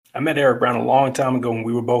met Eric Brown a long time ago when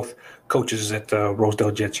we were both coaches at the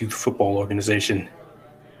Rosedale Jets Youth Football Organization.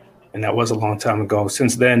 And that was a long time ago.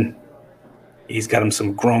 Since then, he's got him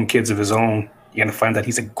some grown kids of his own. You're going to find out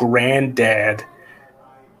he's a granddad.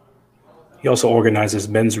 He also organizes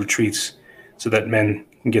men's retreats so that men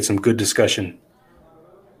can get some good discussion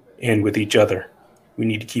in with each other. We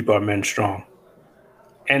need to keep our men strong.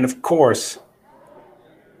 And of course,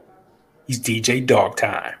 he's DJ Dog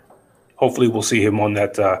Time. Hopefully we'll see him on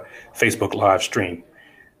that Facebook live stream.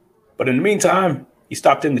 But in the meantime, he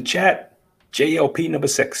stopped in the chat, JLP number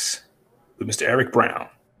 6 with Mr. Eric Brown.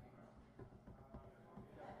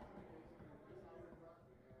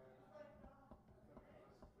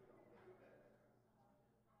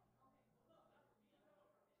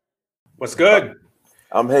 What's good?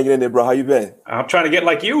 I'm hanging in there, bro. How you been? I'm trying to get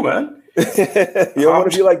like you, man. You don't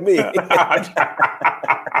want to be like me.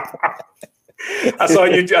 I saw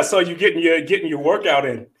you getting your workout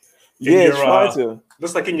in. Trying to.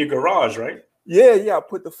 Looks like in your garage, right? Yeah. I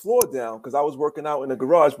put the floor down because I was working out in the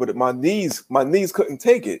garage, but my knees couldn't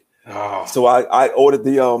take it. Oh. So I ordered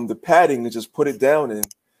the padding and just put it down. And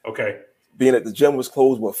okay, being at the gym was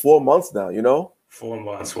closed 4 months now, 4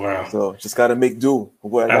 months, wow. So just got to make do.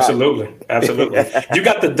 Absolutely. You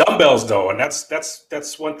got the dumbbells though, and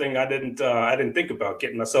that's one thing I didn't think about,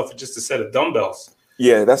 getting myself just a set of dumbbells.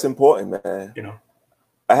 Yeah, that's important, man.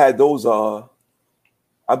 I had those.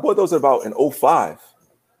 I bought those about in 2005.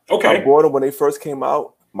 Okay. I bought them when they first came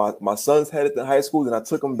out. My sons had it in high school, and I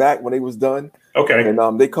took them back when they was done. Okay.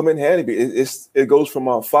 And they come in handy. It goes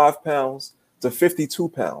from 5 pounds to 52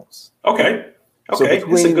 pounds. Okay. So it's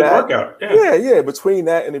a good workout. Yeah. Between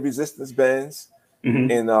that and the resistance bands,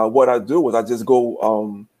 and what I do is I just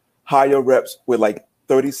go higher reps with like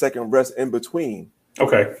 30-second rest in between.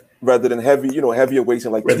 Okay. Rather than heavier weights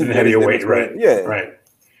and like heavier weight, right? Yeah, right.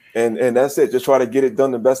 And that's it. Just try to get it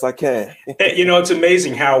done the best I can. It's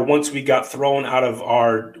amazing how once we all got thrown out of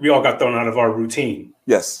our routine.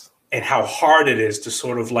 Yes. And how hard it is to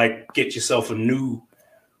sort of like get yourself a new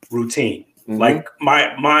routine. Mm-hmm. Like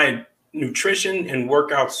my nutrition and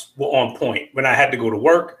workouts were on point when I had to go to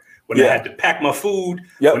work, when I had to pack my food,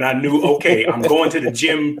 when I knew, okay, I'm going to the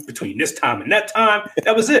gym between this time and that time.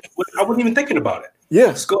 That was it. I wasn't even thinking about it. Yeah.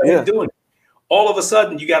 Just go ahead and do it. All of a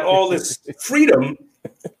sudden, you got all this freedom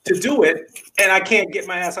to do it, and I can't get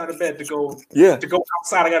my ass out of bed to go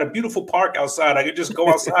outside. I got a beautiful park outside. I could just go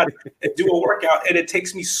outside and do a workout, and it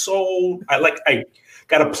takes me I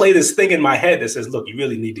got to play this thing in my head that says, look, you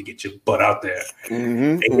really need to get your butt out there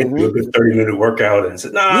and do a good 30-minute workout. And say,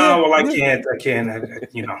 I can't.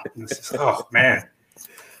 Oh, man.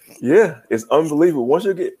 Yeah, it's unbelievable.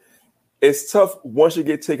 It's tough once you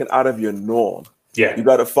get taken out of your norm. Yeah. You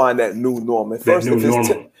got to find that new norm. At first,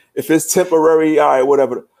 if it's temporary, all right,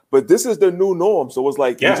 whatever. But this is the new norm. So it's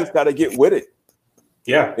like, you just got to get with it.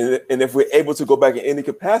 Yeah. And if we're able to go back in any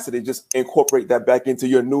capacity, just incorporate that back into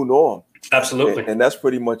your new norm. Absolutely. And that's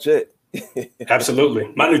pretty much it.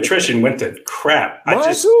 Absolutely. My nutrition went to crap.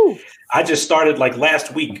 Mine too. I just started like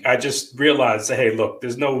last week. I just realized, hey, look,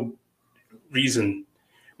 there's no reason.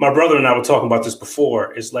 My brother and I were talking about this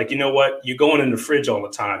before. It's like, you know what? You're going in the fridge all the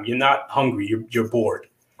time. You're not hungry. You're bored.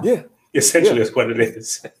 Yeah. Essentially, that's what it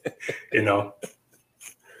is. And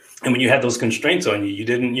when you had those constraints on you, you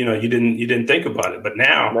didn't think about it. But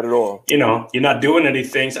now, not at all. You're not doing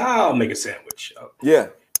anything. So, I'll make a sandwich. Yeah.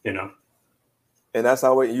 And that's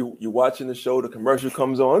how you watching the show. The commercial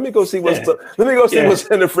comes on. Let me go see what's what's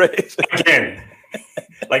in the fridge. Again,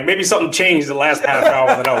 like maybe something changed the last half hour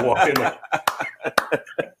that I walked in there.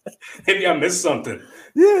 Maybe I missed something.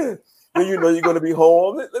 Yeah. When you're going to be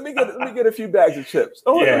home, let me get a few bags of chips.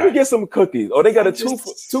 Oh, let me get some cookies. Oh, they got a two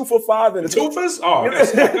for $5 and a $2? Oh,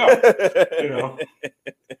 that's up.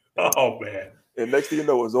 Oh man. And next thing you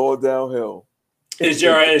know, it's all downhill. Is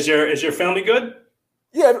your family good?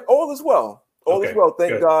 Yeah, all is well. All is well,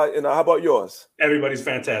 thank God. And how about yours? Everybody's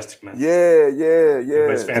fantastic, man. Yeah.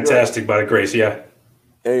 Everybody's fantastic by the grace, yeah.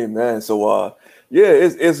 Amen. So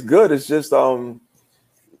it's good. It's just the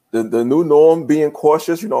new norm, being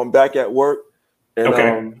cautious. I'm back at work, and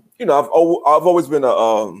I've always been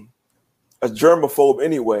a germaphobe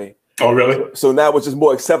anyway. Oh, really? So now it's just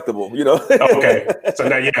more acceptable, Okay. So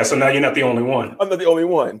now you're not the only one. I'm not the only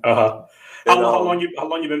one. How long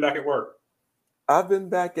you been back at work? I've been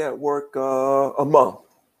back at work a month.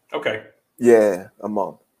 Okay. Yeah, a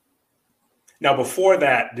month. Now, before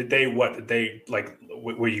that,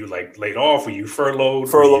 were you like laid off? Were you furloughed?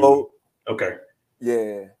 Furloughed. Okay.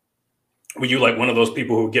 Yeah. Were you like one of those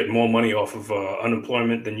people who get more money off of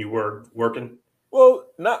unemployment than you were working? Well,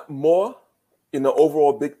 not more in the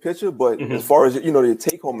overall big picture, but as far as, the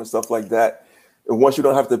take home and stuff like that, And once you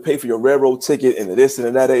don't have to pay for your railroad ticket and this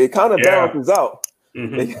and that, it kind of balances out.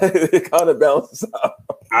 It kind of balances out.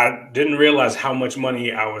 I didn't realize how much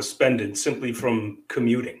money I was spending simply from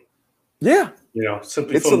commuting. Yeah.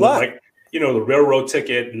 Simply it's from a lot. The railroad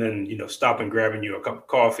ticket, and then, stopping, grabbing you a cup of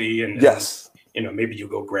coffee, and maybe you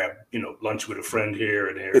go grab, lunch with a friend here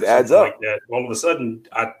and there. It adds up. Like that. All of a sudden,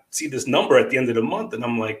 I see this number at the end of the month, and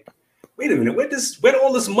I'm like, wait a minute, where did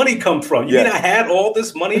all this money come from? You mean I had all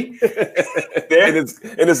this money there? and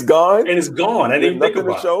it's gone? And it's gone. I didn't even think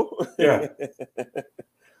about it.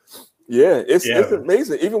 Yeah. It's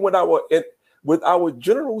amazing. Even with our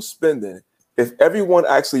general spending, if everyone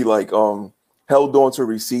actually held on to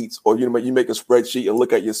receipts, or you make a spreadsheet and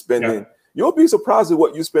look at your spending, you'll be surprised at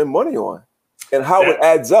what you spend money on and how it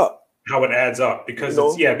adds up. Because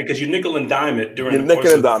because you nickel and dime it during the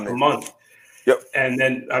course of a month. Yep. And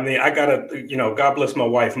then I gotta, God bless my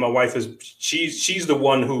wife. My wife she's the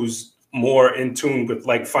one who's more in tune with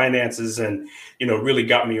finances, and really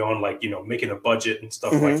got me on making a budget and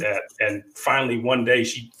stuff like that. And finally one day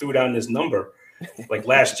she threw down this number.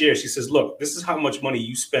 Last year, she says, "Look, this is how much money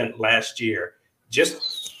you spent last year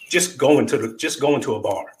just going to a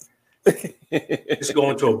bar, just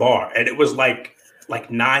going to a bar," and it was like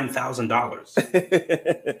 $9,000,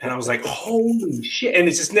 and I was like, "Holy shit!" And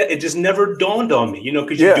it just never dawned on me,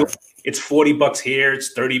 because it's $40 here,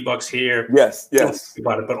 it's $30 here. Yes.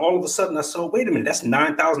 About it, but all of a sudden I saw, wait a minute, that's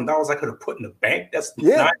 $9,000 I could have put in the bank. That's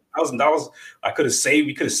 $9,000 I could have saved.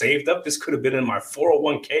 We could have saved up. This could have been in my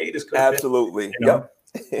 401k. This could have absolutely. Been,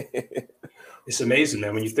 It's amazing,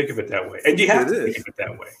 man, when you think of it that way, and you have to think of it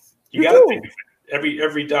that way. You got to think of it.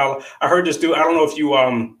 Every dollar. I heard this dude. I don't know if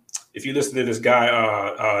you listen to this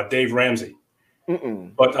guy, Dave Ramsey.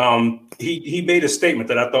 But he made a statement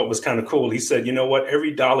that I thought was kind of cool. He said, "You know what?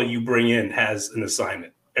 Every dollar you bring in has an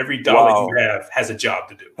assignment. Every dollar you have has a job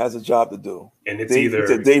to do. And it's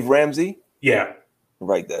either Dave Ramsey. Yeah.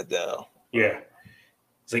 Write that down. Yeah.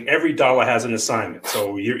 It's like every dollar has an assignment.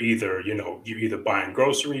 So you're either buying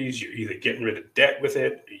groceries, you're either getting rid of debt with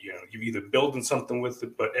it, you're either building something with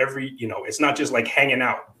it. But it's not just like hanging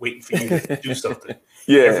out waiting for you to do something.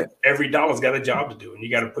 Every dollar's got a job to do, and you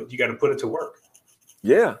got to put it to work.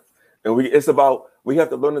 Yeah. And we have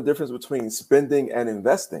to learn the difference between spending and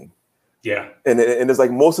investing. Yeah. And it's like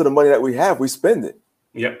most of the money that we have, we spend it.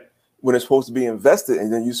 Yep. When it's supposed to be invested,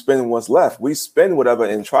 and then you spend what's left. We spend whatever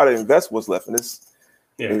and try to invest what's left. And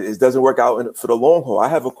it doesn't work out for the long haul. I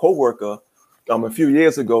have a coworker a few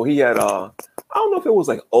years ago. He had I don't know if it was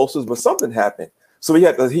like ulcers, but something happened. So he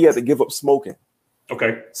had to give up smoking.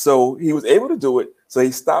 Okay. So he was able to do it. So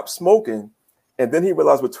he stopped smoking, and then he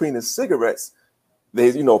realized between his cigarettes,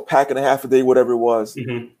 they pack and a half a day, whatever it was,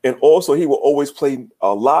 and also he will always play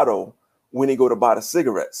lotto when he go to buy the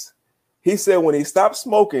cigarettes. He said when he stopped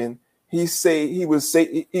smoking, he was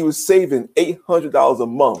saving $800 a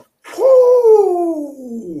month.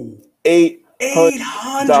 Woo!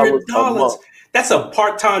 $800 a month. That's a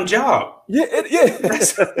part-time job. Yeah.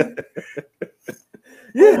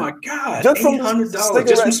 Oh my God! Just from $800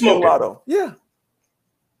 just from smoking. Lotto. Yeah.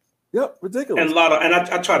 Yep. Ridiculous. And lotto, and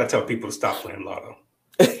I try to tell people to stop playing lotto.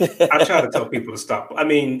 I try to tell people to stop. I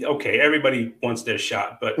mean, okay, everybody wants their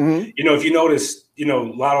shot, but if you notice,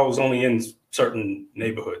 lotto's only in certain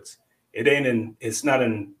neighborhoods. It's not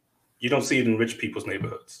in. You don't see it in rich people's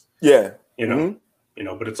neighborhoods. Yeah.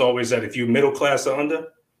 But it's always that if you're middle class or under,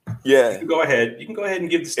 you can go ahead and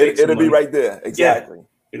give the state. It'll be right there. Exactly. Yeah,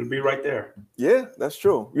 it'll be right there. Yeah, that's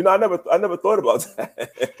true. I never thought about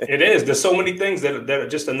that. It is. There's so many things that are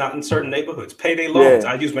just not in certain neighborhoods. Payday loans.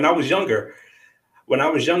 Yeah. When I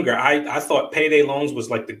was younger, I thought payday loans was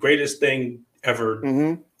like the greatest thing ever,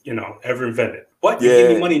 ever invented. What? You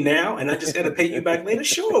give me money now and I just got to pay you back later?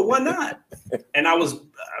 Sure, why not? And I was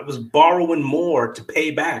borrowing more to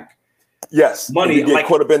pay back. Yes, money. You get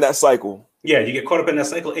caught up in that cycle. Yeah, you get caught up in that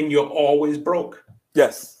cycle, and you're always broke.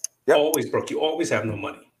 Yes, always broke. You always have no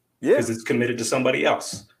money. Yeah, because it's committed to somebody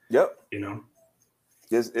else. Yep.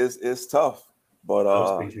 It's tough, but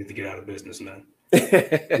those things need to get out of business, man.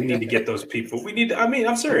 We need to get those people. We need to. I mean,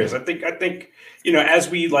 I'm serious. I think as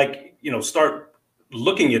we start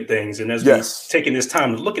looking at things, and as we're taking this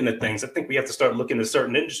time to looking at things, I think we have to start looking at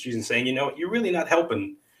certain industries and saying, you're really not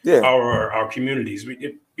helping our communities.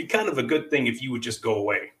 It'd be kind of a good thing if you would just go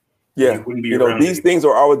away. Yeah, you wouldn't be around these things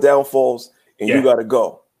are our downfalls, and you got to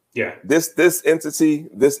go. Yeah, this entity,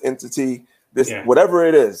 whatever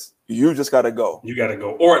it is, you just got to go. You got to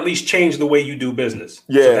go, or at least change the way you do business.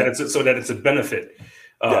 Yeah, so that it's a benefit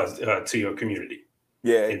to your community.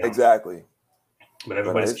 Yeah, exactly. But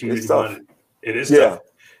everybody's community minded. It is tough.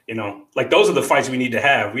 Those are the fights we need to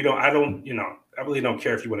have. I really don't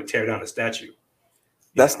care if you want to tear down a statue.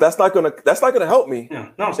 That's not gonna help me. Yeah.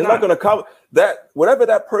 No, it's not gonna come. That whatever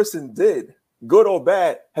that person did, good or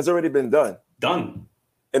bad, has already been done. And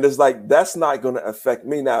it's like that's not gonna affect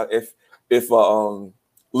me now. If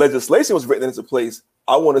legislation was written into place,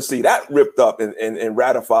 I want to see that ripped up and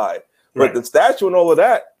ratified. But the statute and all of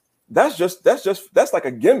that, that's like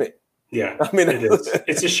a gimmick. Yeah, I mean, it is.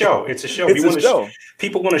 It's a show. It's a show.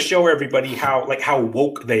 People want to show everybody how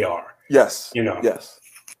woke they are. Yes. Yes.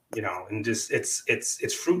 And just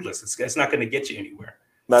it's fruitless. It's not going to get you anywhere.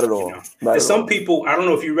 Not at all. There's some people. I don't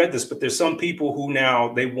know if you read this, but there's some people who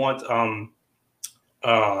now they want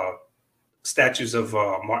statues of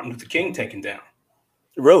Martin Luther King taken down.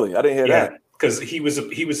 Really, I didn't hear that. Because he was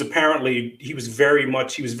very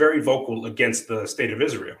vocal against the state of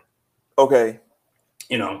Israel. Okay.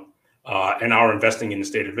 And our investing in the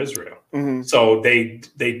state of Israel. Mm-hmm. So they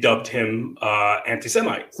dubbed him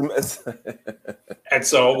anti-Semite. And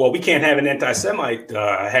so, we can't have an anti-Semite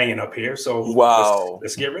hanging up here. So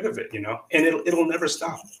let's get rid of it, And it'll never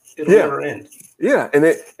stop. It'll never end. Yeah, and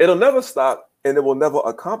it'll never stop, and it will never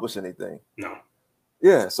accomplish anything. No.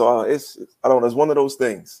 Yeah, so it's I don't know. It's one of those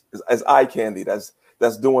things. It's eye candy. That's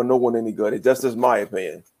doing no one any good. It just is my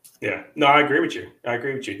opinion. Yeah, no, I agree with you.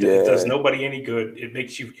 It does nobody any good. It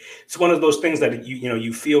makes you. It's one of those things that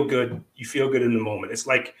you feel good. You feel good in the moment. It's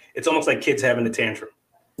almost like kids having a tantrum.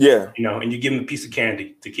 Yeah, and you give them a piece of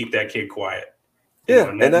candy to keep that kid quiet.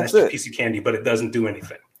 And that's it. A piece of candy, but it doesn't do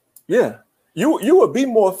anything. Yeah, you would be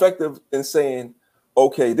more effective in saying,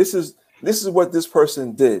 okay, this is what this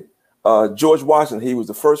person did. George Washington, he was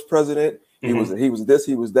the first president. He was this,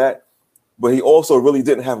 he was that, but he also really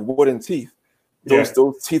didn't have wooden teeth. Those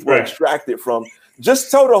teeth were extracted from. Just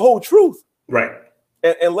tell the whole truth, right?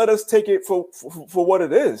 And let us take it for what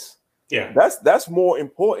it is. Yeah, that's more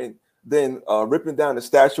important than ripping down the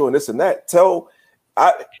statue and this and that.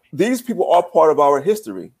 These people are part of our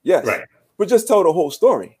history, yes, right? But just tell the whole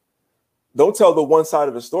story. Don't tell the one side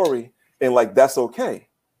of the story and that's okay.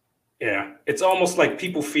 Yeah, it's almost like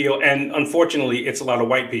people feel, and unfortunately, it's a lot of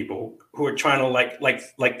white people who are trying to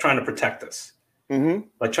trying to protect us. Mm-hmm.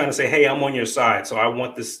 Like trying to say, hey, I'm on your side, so I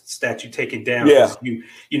want this statue taken down. Yeah.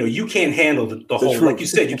 You can't handle the whole, truth. Like you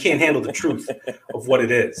said, you can't handle the truth of what it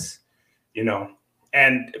is,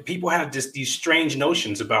 and people have just these strange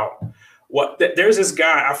notions about there's this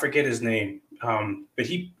guy, I forget his name, but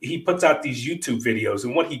he puts out these YouTube videos,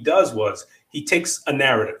 and what he does was he takes a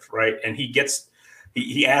narrative, right? And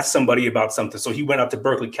he asked somebody about something. So he went out to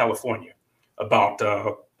Berkeley, California about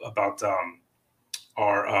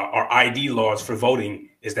our ID laws for voting.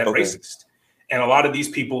 Is that racist? And a lot of these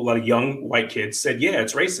people, a lot of young white kids said, yeah,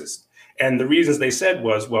 it's racist. And the reasons they said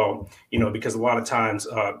was, because a lot of times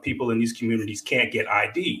people in these communities can't get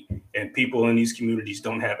ID, and people in these communities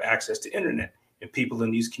don't have access to internet, and people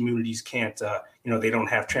in these communities can't, they don't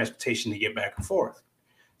have transportation to get back and forth.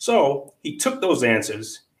 So he took those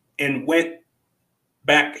answers and went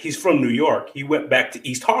back. He's from New York. He went back to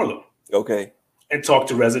East Harlem. Okay. And talked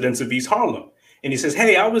to residents of East Harlem. And he says,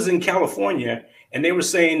 hey, I was in California and they were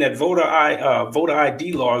saying that voter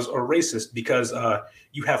ID laws are racist because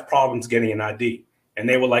you have problems getting an ID. And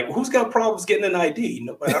they were like, who's got problems getting an ID?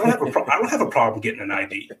 No, I don't have a problem getting an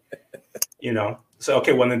ID. So,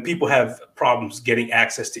 okay, well, then people have problems getting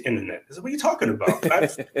access to internet. I said, what are you talking about?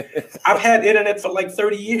 I've had internet for like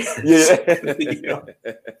 30 years. Yeah.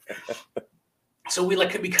 So we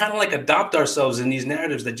kind of adopt ourselves in these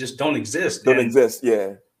narratives that just don't exist.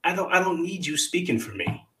 Yeah. I don't need you speaking for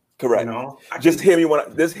me. Correct. Just hear me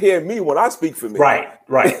when I speak for me. Right.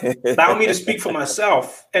 Allow me to speak for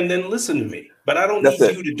myself and then listen to me. But I don't need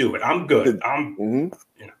you to do it. I'm good.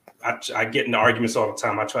 I get into arguments all the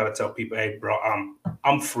time. I try to tell people, hey, bro,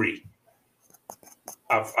 I'm free.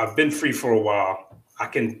 I've been free for a while. I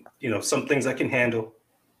can, some things I can handle.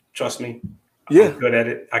 Trust me. I'm good at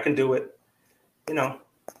it. I can do it.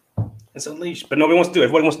 It's unleashed. But nobody wants to do it.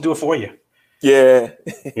 Everybody wants to do it for you. Yeah.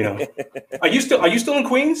 Are you still in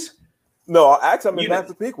Queens? No, actually I'm in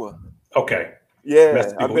Massapequa. Okay.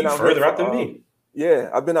 Yeah. I've been out further out than me.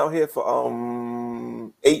 Yeah, I've been out here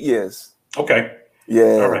for 8 years. Okay.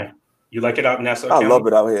 Yeah. All right. You like it out in Nassau County? I love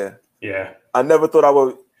it out here. Yeah. I never thought I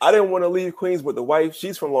would. I didn't want to leave Queens, but the wife,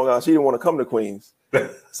 she's from Long Island. She didn't want to come to Queens.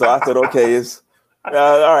 So I said, okay, it's all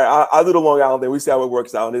right. I'll do the Long Island thing. We see how it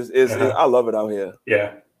works out. I love it out here.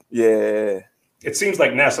 Yeah. Yeah. It seems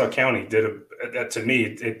like Nassau County did to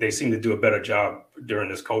me. They seem to do a better job during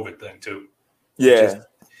this COVID thing too. Yeah.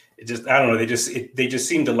 It just I don't know. They just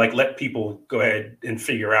seem to let people go ahead and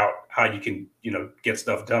figure out how you can get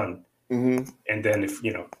stuff done And then if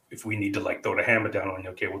we need to like throw the hammer down on you,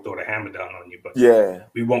 okay, we'll throw the hammer down on you. But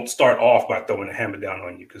we won't start off by throwing the hammer down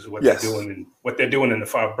on you, because what they're doing in the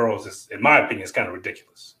 5 boroughs is, in my opinion, is kind of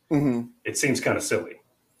ridiculous. It seems kind of silly.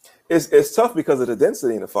 It's tough because of the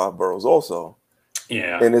density in the 5 boroughs also.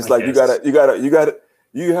 Yeah. And it's like you have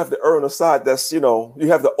to err on the side that's, you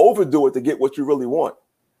have to overdo it to get what you really want.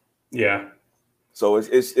 Yeah. So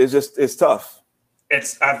it's tough.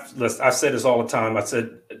 I've said this all the time. I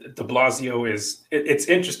said de Blasio it's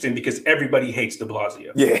interesting because everybody hates de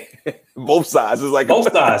Blasio. Yeah, both sides. It's like both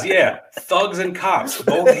sides. Yeah, thugs and cops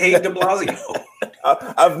both hate de Blasio.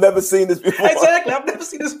 I've never seen this before. Exactly, I've never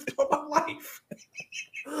seen this before in my life.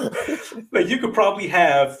 Like, you could probably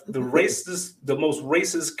have the most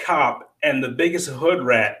racist cop and the biggest hood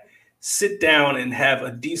rat sit down and have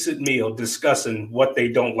a decent meal discussing what they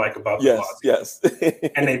don't like about de Blasio. Yes.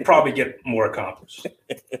 And they probably get more accomplished.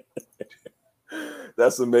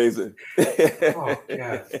 That's amazing. Oh,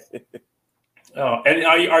 God. Oh, and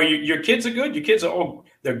are you, your kids are good? Your kids are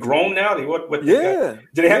they're grown now? Do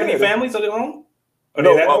they have any families of their own?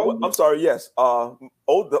 No, I'm sorry, yes.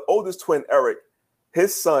 The oldest twin, Eric,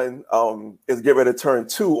 his son is getting ready to turn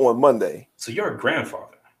 2 on Monday. So you're a grandfather.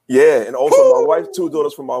 Yeah, and also my wife, 2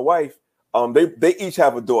 daughters from my wife. They each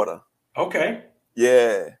have a daughter. Okay.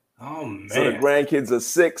 Yeah. Oh, man. So the grandkids are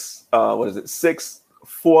 6. 6,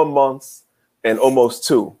 4 months, and almost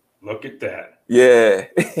 2. Look at that. Yeah.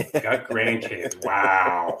 Got grandkids.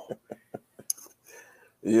 Wow.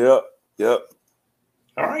 Yep.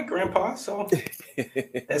 All right, Grandpa. So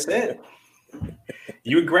that's it.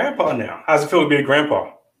 You a grandpa now. How's it feel to be a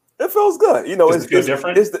grandpa? It feels good. Does it feel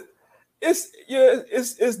different?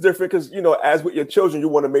 It's different because, as with your children, you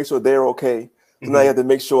want to make sure they're okay. So now you have to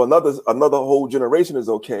make sure another whole generation is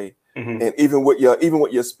okay. And even with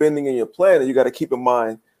your spending and your planning, you got to keep in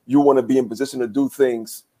mind you want to be in position to do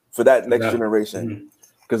things for that next generation.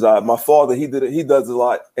 Because my father, he does a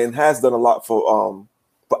lot and has done a lot for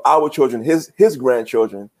our children, his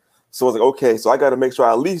grandchildren. So I was like, okay, so I got to make sure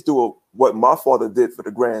I at least do what my father did for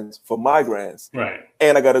my grands, right?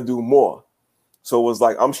 And I got to do more. So it was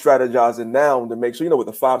like I'm strategizing now to make sure, with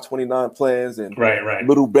the 529 plans and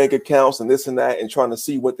little bank accounts and this and that, and trying to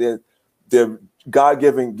see what their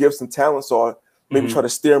God-given gifts and talents are. Maybe try to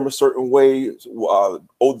steer them a certain way.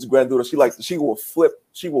 Oldest granddaughter, she will flip,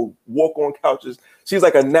 she will walk on couches. She's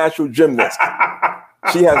like a natural gymnast.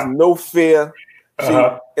 She has no fear.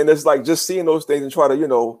 And it's like just seeing those things and try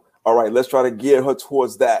to, all right, let's try to gear her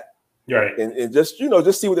towards that. Right. And just,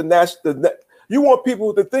 just see what you want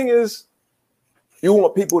people. The thing is, you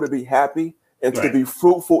want people to be happy and to be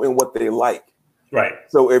fruitful in what they like. Right.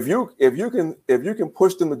 So if you can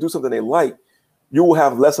push them to do something they like, you will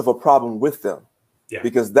have less of a problem with them. Yeah.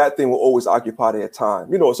 Because that thing will always occupy their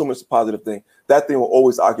time. Assuming it's a positive thing, that thing will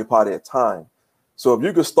always occupy their time. So if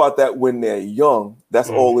you can start that when they're young, that's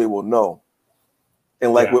all they will know.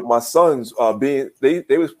 And like with my sons, they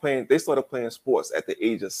started playing sports at the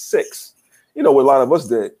age of 6. What a lot of us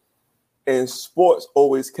did. And sports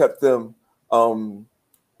always kept them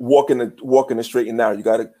walking the straight and narrow.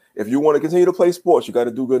 If you want to continue to play sports, you got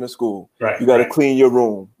to do good in school. Right. You got to clean your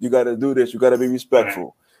room. You got to do this. You got to be respectful.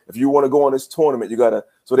 Right. If you want to go on this tournament, you got to.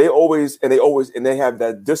 So they have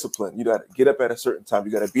that discipline. You got to get up at a certain time.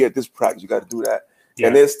 You got to be at this practice. You got to do that. Yeah.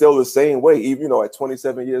 And they're still the same way. Even at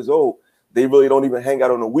 27 years old, they really don't even hang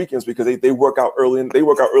out on the weekends because they work out early. They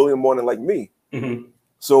work out early in the morning like me.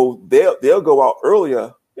 So they'll go out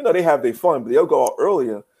earlier. They have their fun, but they'll go out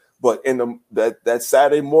earlier. But in that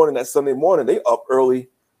Saturday morning, that Sunday morning, they up early.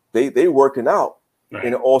 They working out,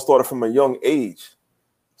 and it all started from a young age.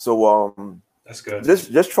 So that's good.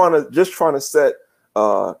 Just trying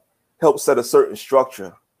to help set a certain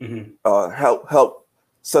structure, help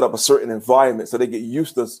set up a certain environment so they get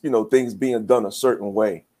used to things being done a certain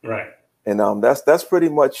way. Right. And that's pretty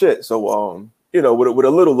much it. So with a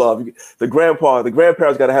little love, the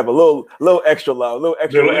grandparents got to have a little extra love, a little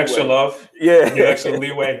extra love. Yeah, extra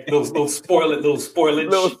leeway, little spoilage.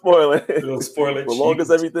 As long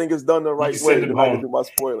as everything is done the right way, then I can do my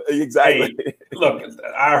spoiler. Exactly. Hey, look,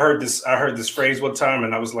 I heard this phrase one time,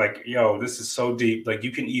 and I was like, "Yo, this is so deep." Like,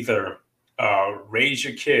 you can either raise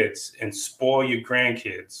your kids and spoil your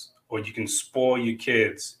grandkids, or you can spoil your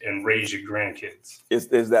kids and raise your grandkids. It's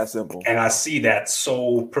that simple. And I see that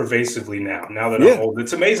so pervasively now that I'm old.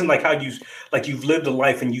 It's amazing how you've lived a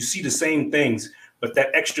life and you see the same things, but that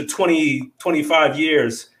extra 20, 25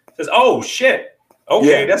 years says, oh shit.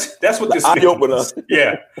 Okay, that's what this means. Eye-opener.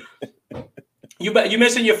 Yeah. You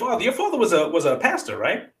mentioned your father. Your father was a pastor,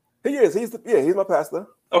 right? He is. He's my pastor.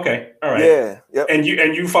 Okay. All right. Yeah. Yep. And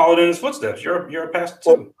you followed in his footsteps. You're a pastor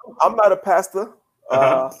too. Well, I'm not a pastor.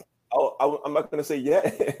 I'm not going to say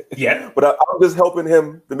yet. Yeah. But I'm just helping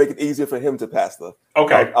him to make it easier for him to pastor.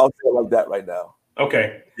 Okay. I'll say it like that right now.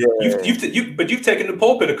 Okay. Yeah. But you've taken the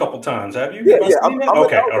pulpit a couple times, have you? Yeah, Have I yeah. seen that? I'm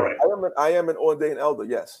Okay. an elder. All right. I am an ordained elder.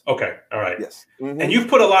 Yes. Okay. All right. Yes. And you've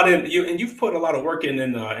put a lot in. You've put a lot of work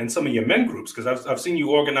in some of your men groups, because I've seen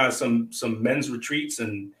you organize some men's retreats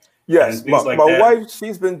and things like my that. wife,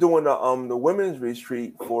 she's been doing the women's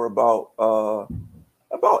retreat for about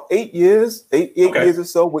 8 years, eight years or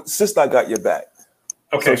so. With Sister I Got Your Back.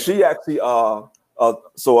 Okay. So she actually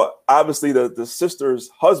so obviously the sisters'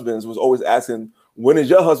 husbands was always asking, when is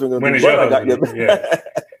your husband going to do Brother I Got Your Back? Yeah.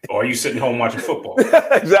 Or are you sitting home watching football?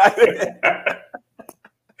 Exactly.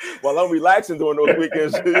 While I'm relaxing during those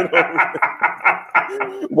weekends,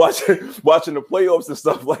 watching the playoffs and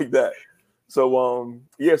stuff like that. So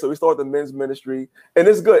so we started the men's ministry, and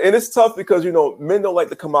it's good, and it's tough because men don't like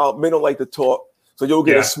to come out, men don't like to talk, so you'll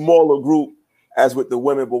get a smaller group as with the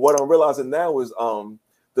women. But what I'm realizing now is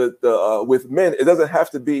with men, it doesn't have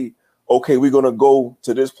to be okay. We're gonna go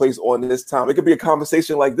to this place on this time. It could be a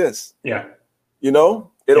conversation like this. Yeah, it don't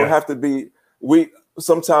have to be. We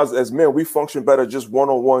sometimes as men we function better just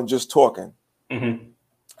one-on-one, just talking. Mm-hmm.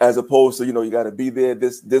 As opposed to you got to be there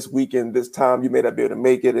this weekend, this time. You may not be able to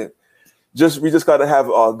make it, and we just got to have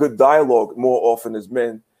a good dialogue more often as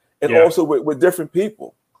men, and also with different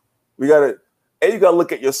people. You got to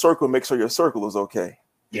look at your circle, make sure your circle is okay.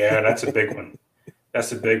 Yeah, that's a big one.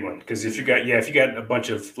 That's a big one, because if you got a bunch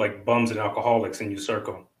of like bums and alcoholics in your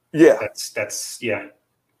circle, that's You're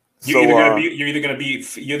either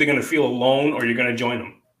gonna feel alone or you're gonna join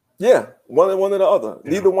them. Yeah, one or the other.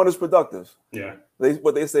 Neither one is productive. Yeah.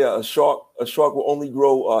 They say a shark will only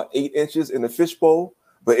grow 8 inches in a fishbowl,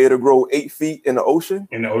 but it'll grow 8 feet in the ocean.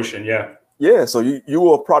 In the ocean, yeah. Yeah, so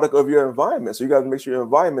you are a product of your environment. So you got to make sure your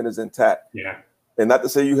environment is intact. Yeah. And not to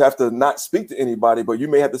say you have to not speak to anybody, but you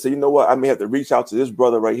may have to say, you know what, I may have to reach out to this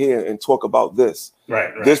brother right here and talk about this.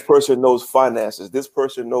 Right. This person knows finances. This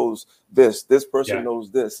person knows this. This person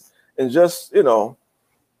knows this. And just,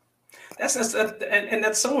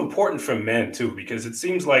 That's so important for men too, because it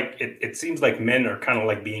seems like men are kind of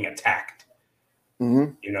like being attacked.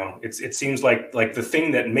 Mm-hmm. It seems like the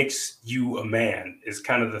thing that makes you a man is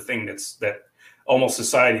kind of the thing that almost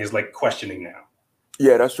society is like questioning now.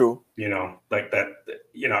 Yeah, that's true. Like that.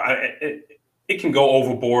 It can go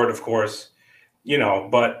overboard, of course.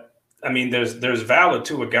 But I mean, there's valid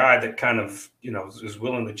to a guy that kind of is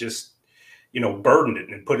willing to just burden it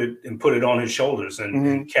and put it on his shoulders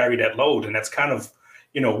and carry that load. And that's kind of,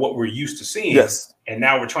 what we're used to seeing. Yes. And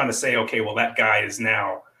now we're trying to say, okay, well, that guy is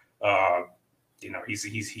now,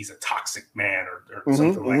 he's a toxic man or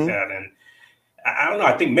something like that. And I don't know.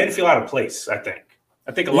 I think men feel out of place. I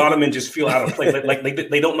think a lot of men just feel out of place. like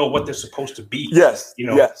they don't know what they're supposed to be. Yes.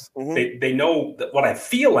 Yes. Mm-hmm. They know that what I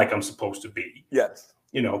feel like I'm supposed to be. Yes.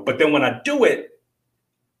 But then when I do it,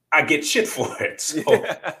 I get shit for it.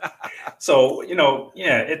 So,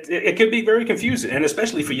 it could be very confusing, and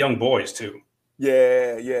especially for young boys too.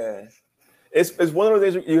 Yeah. It's one of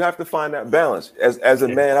those things you have to find that balance. As a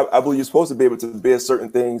man, I believe you're supposed to be able to bear certain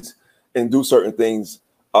things and do certain things,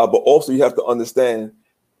 but also you have to understand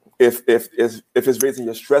if it's raising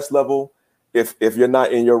your stress level, if you're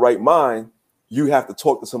not in your right mind, you have to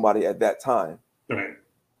talk to somebody at that time. Right.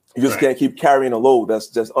 You just can't keep carrying a load that's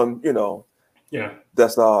just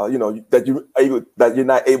that's that you're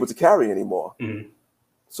not able to carry anymore. Mm-hmm.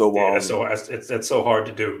 So that's so hard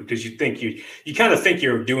to do, because you think you kind of think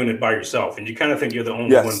you're doing it by yourself, and you kind of think you're the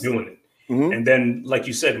only one doing it. Mm-hmm. And then, like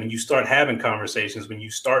you said, when you start having conversations, when you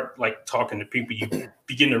start like talking to people, you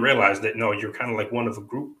begin to realize that no, you're kind of like one of a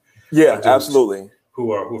group. Yeah, absolutely.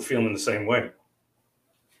 Who are feeling the same way.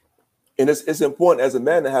 And it's important as a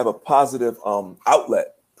man to have a positive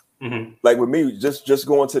outlet. Mm-hmm. Like with me, just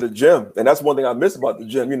going to the gym, and that's one thing I miss about the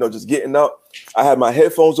gym. Just getting up. I have my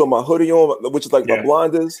headphones on, my hoodie on, which is like my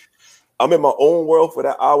blinders. I'm in my own world for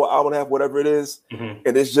that hour and a half, whatever it is,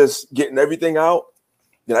 and it's just getting everything out.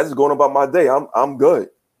 I just going about my day. I'm good.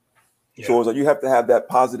 Yeah. So it's like you have to have that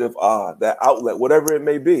positive that outlet, whatever it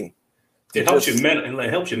may be. It helps you mentally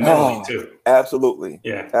too. Absolutely.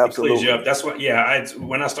 Yeah. Absolutely. It clears you up. That's what. Yeah.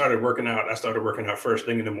 When I started working out, first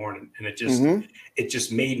thing in the morning, and it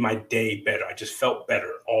just made my day better. I just felt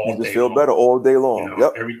better all day. You just feel better all day long.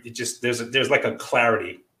 Yep. There's like a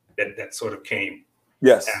clarity that sort of came.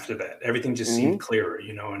 Yes. After that, everything just seemed clearer,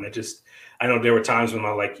 and I know there were times when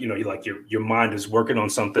your mind is working on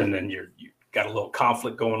something and you got a little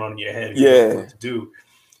conflict going on in your head. You don't know what to do.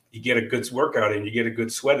 You get a good workout and you get a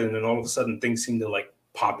good sweat, and then all of a sudden things seem to like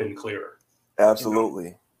pop in clearer.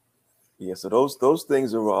 Absolutely. Yeah. So those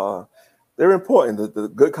things are they're important. The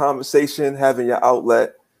good conversation, having your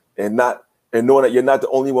outlet, and knowing that you're not the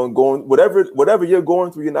only one going, whatever you're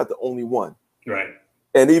going through, you're not the only one. Right.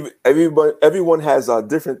 And even everyone has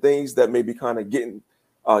different things that may be kind of getting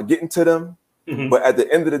to them. Mm-hmm. But at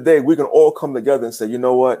the end of the day, we can all come together and say, you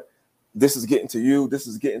know what, this is getting to you, this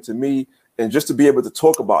is getting to me. And just to be able to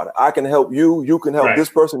talk about it, I can help you, you can help this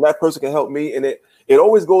person, that person can help me. And it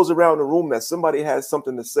always goes around the room that somebody has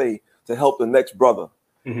something to say to help the next brother.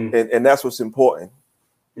 Mm-hmm. And that's what's important.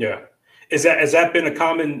 Yeah. Has that been a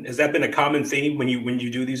common theme when you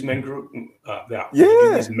do these men group?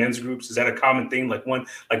 These men's groups, is that a common theme? Like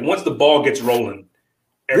once the ball gets rolling,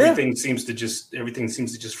 everything seems to just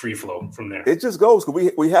free flow from there. It just goes,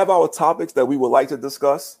 because we have our topics that we would like to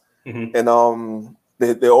discuss, and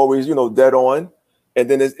they're always dead on. And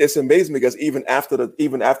then it's amazing because even after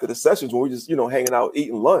the sessions, when we just hanging out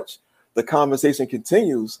eating lunch, the conversation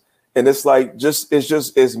continues. And it's like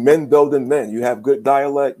it's men building men. You have good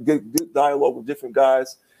dialogue with different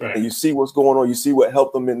guys, and you see what's going on. You see what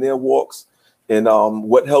helped them in their walks, and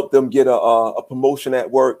what helped them get a promotion at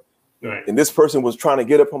work. Right. And this person was trying to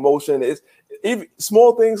get a promotion. It's even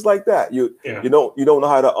small things like that. You don't know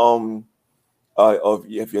how to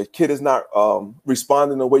if your kid is not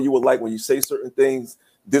responding the way you would like when you say certain things.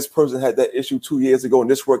 This person had that issue 2 years ago, and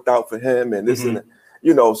this worked out for him, and this and that.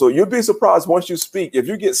 So you'd be surprised once you speak. If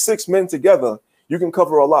you get 6 men together, you can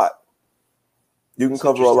cover a lot. Get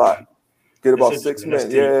about 6 men.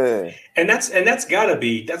 Yeah. And that's gotta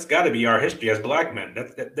be our history as Black men.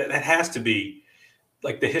 That has to be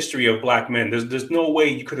like the history of Black men. There's no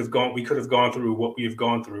way we could have gone through what we have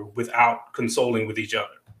gone through without consoling with each other.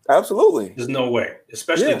 Absolutely. There's no way,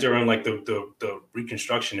 especially during like the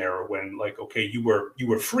Reconstruction era, when you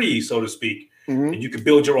were free, so to speak. Mm-hmm. And you could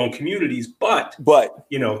build your own communities, but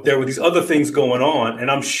there were these other things going on,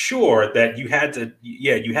 and I'm sure that you had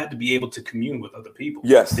to be able to commune with other people,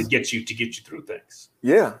 to get you through things.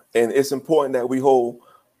 Yeah, and it's important that we hold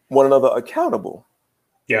one another accountable.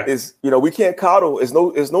 Yeah, we can't coddle. There's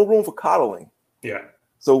no room for coddling. Yeah.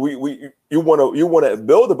 So you want to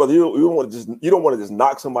build it, but you don't want to just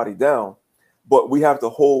knock somebody down. But we have to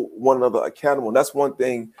hold one another accountable. And that's one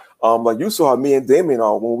thing. Like you saw how me and Damien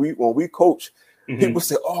are when we coach. Mm-hmm. People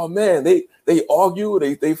say, "Oh man, they argue,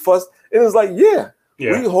 they fuss." And it's like,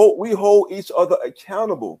 we hold each other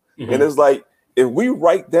accountable. Mm-hmm. And it's like, if we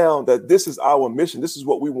write down that this is our mission, this is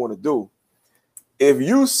what we want to do. If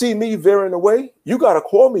you see me veering away, you got to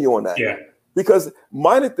call me on that. Yeah. Because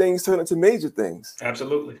minor things turn into major things.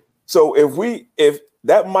 Absolutely. So if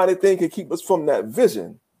that minor thing can keep us from that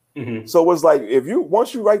vision. Mm-hmm. So it's like,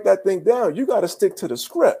 once you write that thing down, you got to stick to the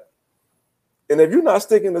script. And if you're not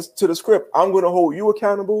sticking to the script, I'm going to hold you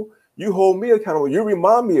accountable. You hold me accountable. You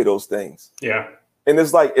remind me of those things. Yeah. And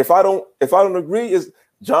it's like, if I don't agree, is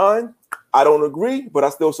John, I don't agree, but I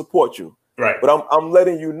still support you. Right. But I'm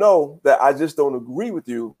letting you know that I just don't agree with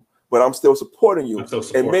you, but I'm still supporting you.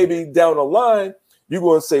 And maybe down the line, you're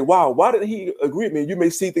going to say, wow, why didn't he agree with me? You may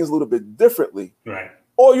see things a little bit differently. Right.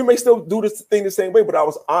 Or you may still do this thing the same way, but I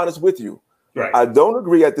was honest with you. Right. I don't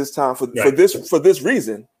agree at this time for this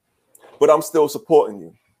reason, but I'm still supporting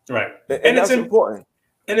you. Right. And that's important.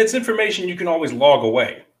 And it's information you can always log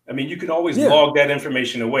away. I mean, you can always log that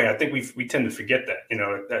information away. I think we tend to forget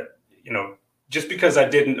that, just because I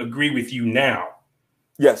didn't agree with you now,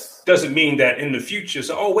 doesn't mean that in the future.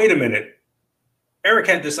 So, wait a minute, Eric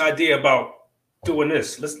had this idea about doing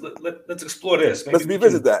this. Let's explore this. Maybe let's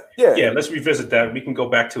revisit that. Yeah, let's revisit that. We can go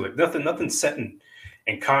back to it. Nothing's set in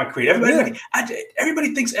concrete.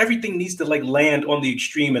 Everybody thinks everything needs to land on the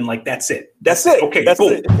extreme and that's it. That's it. Okay, that's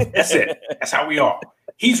boom. It. That's it. That's how we are.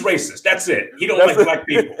 He's racist. That's it. He don't like black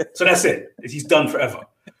people. So that's it. He's done forever.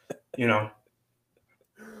 I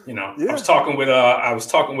was talking with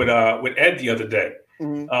Ed the other day,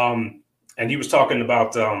 and he was talking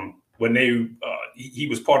about when he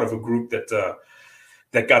was part of a group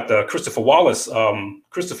that got the Christopher Wallace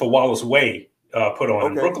Way put on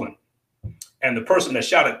in Brooklyn, and the person that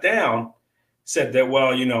shot it down said that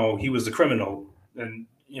he was a criminal and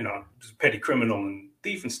just a petty criminal and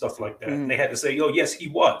thief and stuff like that. Mm-hmm. And they had to say, yes, he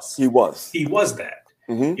was that.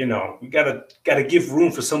 Mm-hmm. We gotta give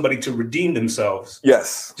room for somebody to redeem themselves.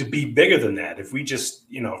 Yes. To be bigger than that. If we just,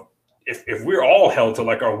 if we're all held to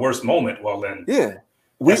our worst moment, well then. Yeah.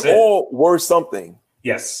 We all were something.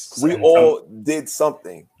 Yes. We all did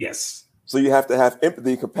something. Yes. So you have to have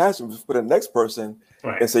empathy, compassion for the next person,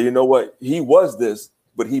 and say, you know what, he was this,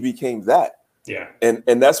 but he became that. Yeah. And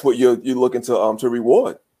that's what you're looking to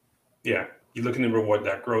reward. Yeah. You're looking to reward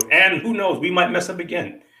that growth. And who knows, we might mess up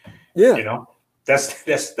again. Yeah.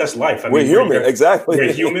 That's life. We're human. Exactly.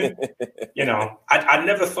 We're human. I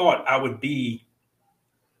never thought I would be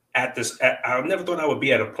I never thought I would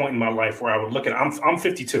be at a point in my life where I would look at. I'm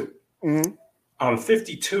 52. Mm-hmm. I'm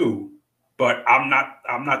 52, but I'm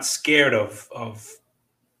not scared of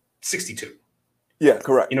 62. Yeah,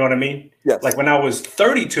 correct. You know what I mean? Yes. Like when I was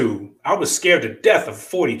 32, I was scared to death of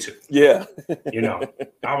 42. Yeah. You know,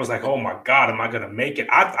 I was like, oh my God, am I going to make it?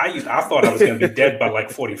 I thought I was going to be dead by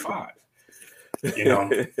like 45. You know,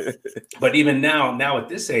 but even now at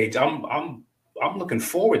this age, I'm looking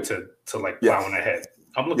forward to like plowing ahead.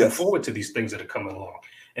 I'm looking forward to these things that are coming along,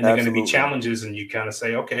 and they're going to be challenges. And you kind of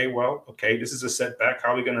say, okay, this is a setback.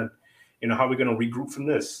 How are we going to, how are we going to regroup from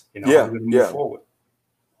this? How are we going to move forward?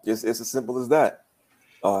 It's as simple as that.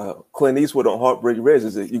 Clint Eastwood on Heartbreak Ridge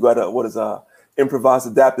is you got to improvise,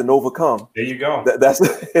 adapt, and overcome. There you go. That's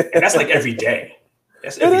and that's like every day.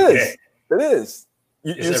 That's every day. It is.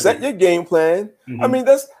 You set your game plan. Mm-hmm. I mean,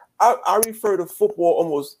 I refer to football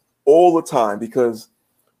almost all the time because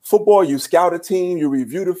football, you scout a team, you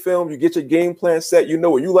review the film, you get your game plan set. You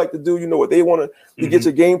know what you like to do. You know what they want to. You get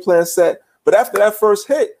your game plan set. But after that first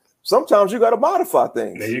hit, sometimes you got to modify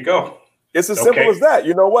things. There you go. It's as simple as that.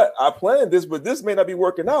 You know what? I planned this, but this may not be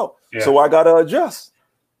working out. Yeah. So I got to adjust.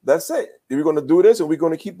 That's it. We're going to do this and we're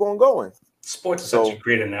going to keep on going. Sports is such a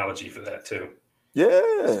great analogy for that, too.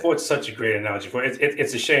 Yeah. Sports is such a great analogy for it.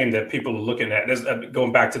 It's a shame that people are looking at this.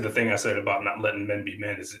 Going back to the thing I said about not letting men be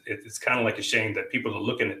men, it's kind of like a shame that people are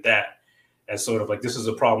looking at that as sort of like this is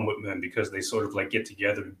a problem with men because they sort of like get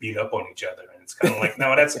together and beat up on each other. And it's kind of like,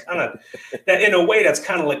 no, that's kind of that in a way, that's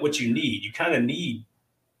kind of like what you need. You kind of need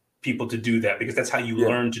people to do that because that's how you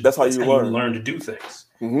learn to. That's how you learn to do things.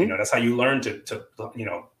 Mm-hmm. That's how you learn to.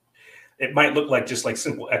 It might look like just like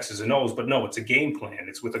simple X's and O's, but no, it's a game plan.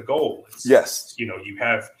 It's with a goal. You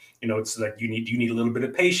have. It's like you need a little bit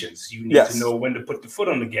of patience. You need to know when to put the foot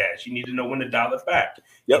on the gas. You need to know when to dial it back.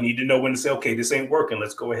 Yep. You need to know when to say, okay, this ain't working.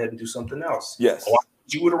 Let's go ahead and do something else. Yes. Oh,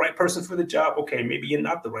 you were the right person for the job. Okay, maybe you're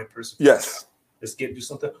not the right person for the job. Let's do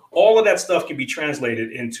something. All of that stuff can be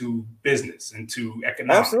translated into business, into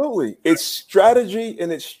economics. Absolutely. It's strategy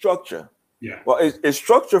and it's structure. Yeah. Well, it's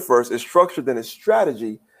structure first. It's structure, then it's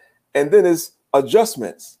strategy, and then it's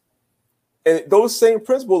adjustments. And those same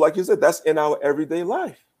principles, like you said, that's in our everyday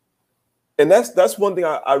life. And that's one thing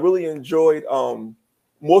I really enjoyed.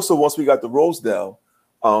 More so once we got to Rosedale,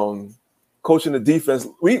 coaching the defense,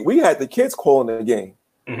 we had the kids calling the game.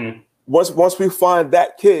 Mm-hmm. Once we find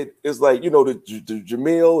that kid, it's like, the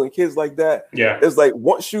Jamil and kids like that. Yeah. It's like,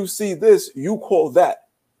 once you see this, you call that.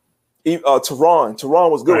 Tehran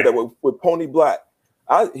was good with that with Pony Black.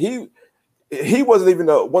 He wasn't even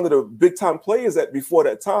one of the big time players before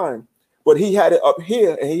that time, but he had it up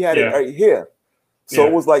here and he had it right here. So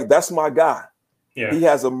it was like, that's my guy. Yeah. He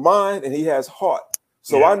has a mind and he has heart.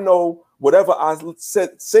 So I know whatever I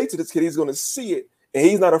say to this kid, he's going to see it and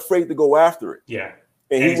he's not afraid to go after it. Yeah.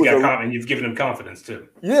 And and you've given him confidence too.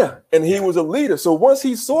 Yeah. And he was a leader. So once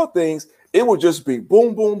he saw things, it would just be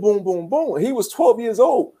boom, boom, boom, boom, boom. And he was 12 years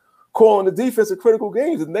old calling the defense of critical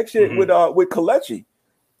games. The next year with Kalechi.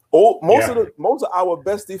 Most of our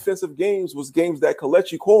best defensive games was games that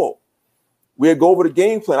Kalechi called. We'd go over the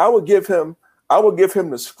game plan. I would give him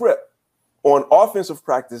the script on offensive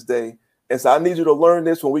practice day and say, I need you to learn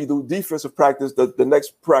this when we do defensive practice. The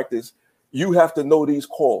next practice, you have to know these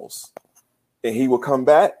calls. And he will come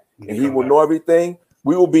back and he will know everything.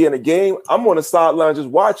 We will be in a game. I'm on the sideline just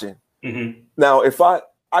watching. Mm-hmm. Now, if I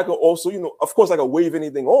could also, of course I could wave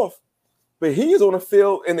anything off, but he is on the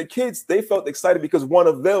field and the kids, they felt excited because one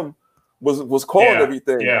of them was calling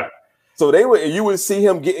everything. Yeah. So you would see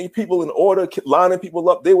him getting people in order, lining people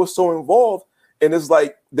up. They were so involved. And it's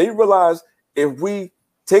like, they realized if we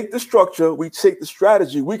take the structure, we take the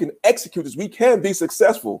strategy, we can execute this, we can be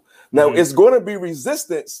successful. Now it's going to be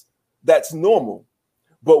resistance. That's normal,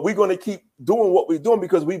 but we're going to keep doing what we're doing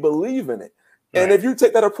because we believe in it. Right. And if you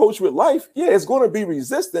take that approach with life, it's going to be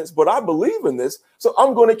resistance, but I believe in this, so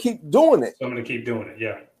I'm going to keep doing it. So I'm going to keep doing it,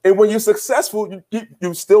 yeah. And when you're successful,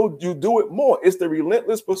 you do it more. It's the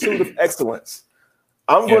relentless pursuit of excellence.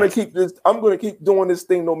 I'm going to keep this. I'm going to keep doing this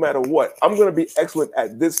thing no matter what. I'm going to be excellent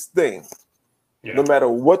at this thing, no matter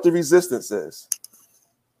what the resistance is.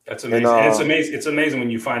 That's amazing. And it's amazing. It's amazing when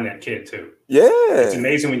you find that kid too. Yeah. It's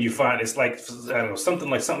amazing when you find it's like, I don't know,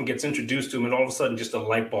 something gets introduced to him and all of a sudden just a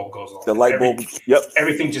light bulb goes on. The light bulb. Yep.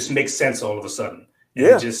 Everything just makes sense all of a sudden.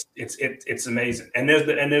 And it's amazing. And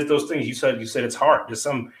there's those things you said it's hard. There's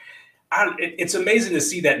it's amazing to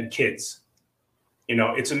see that in kids.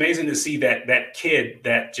 It's amazing to see that kid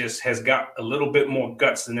that just has got a little bit more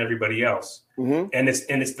guts than everybody else. Mm-hmm. And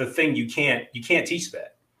it's the thing you can't teach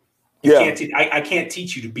that. I can't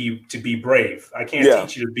teach you to be brave. I can't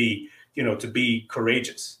teach you to be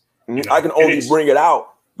courageous. I can only bring it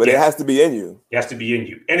out. but it has to be in you. It has to be in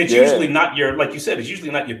you. And it's usually not your, like you said, it's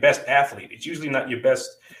usually not your best athlete. It's usually not your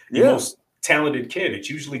best, your most talented kid. It's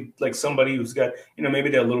usually like somebody who's got, you know, maybe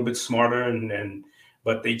they're a little bit smarter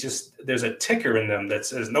but they just, there's a ticker in them that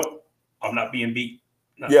says, nope, I'm not being beat.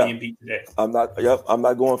 Not being beat today. I'm not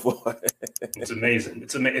going for it. It's amazing.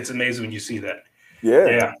 It's amazing when you see that.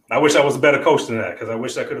 Yeah. I wish I was a better coach than that, because I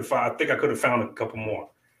wish I could have found, I think I could have found a couple more.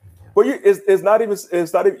 Well, it's not even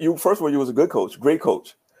you. First of all, you was a good coach, great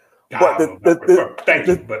coach. But thank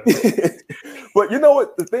you. But but you know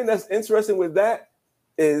what? The thing that's interesting with that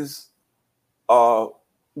is, I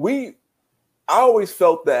always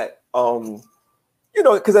felt that, you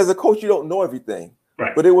know, because as a coach, you don't know everything.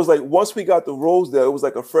 Right. But it was like once we got the roles there, it was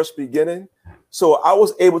like a fresh beginning. So I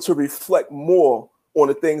was able to reflect more on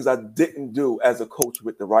the things I didn't do as a coach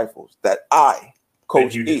with the Rifles that I,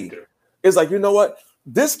 Coach E. It's like, you know what?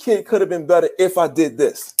 This kid could have been better if I did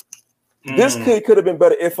this. This kid could have been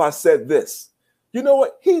better if I said this. You know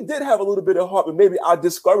what? He did have a little bit of heart, but maybe I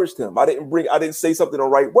discouraged him. I didn't say something the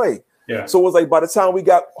right way. Yeah. So it was like by the time we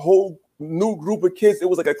got a whole new group of kids, it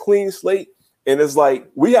was like a clean slate. And it's like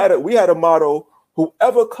we had a motto: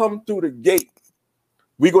 whoever come through the gate,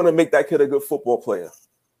 we're gonna make that kid a good football player.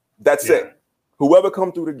 That's it. Whoever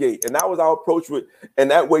come through the gate. And that was our approach with, and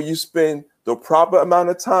that way you spend the proper amount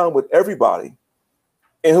of time with everybody.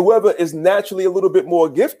 And whoever is naturally a little bit more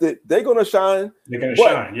gifted, they're going to shine. They're going to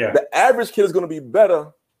shine, yeah. The average kid is going to be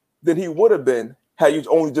better than he would have been had you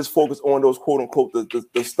only just focused on those quote unquote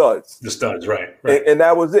the studs. The studs, right. And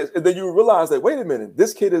that was it. And then you realize that, wait a minute,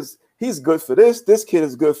 this kid he's good for this kid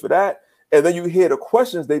is good for that. And then you hear the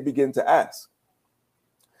questions they begin to ask.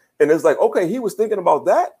 And it's like, okay, he was thinking about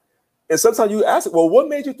that. And sometimes you ask, well, what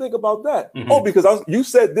made you think about that? Mm-hmm. Oh, because you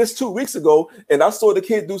said this 2 weeks ago, and I saw the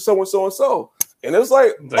kid do so and so and so. And it's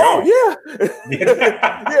like, oh, yeah.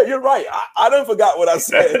 Yeah, you're right. I done forgot what I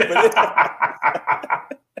said.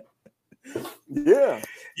 Yeah.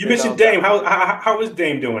 You mentioned Dame. How is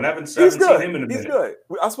Dame doing? I haven't seen him in a minute. He's good.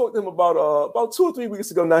 I spoke to him about 2 or 3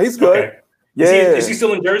 weeks ago now. He's good. Okay. Yeah. Is he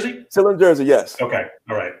still in Jersey? Still in Jersey, yes. Okay.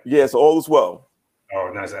 All right. Yeah, so all is well. Oh,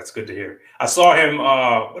 nice. That's good to hear. I saw him,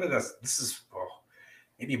 this is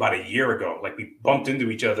maybe about a year ago. Like we bumped into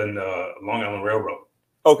each other in the Long Island Railroad.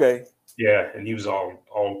 Okay. Yeah, and he was all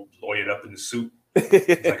lawyered up in the suit.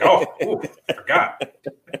 It's like, I forgot.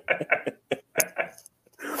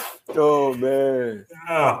 Oh man.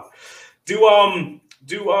 Now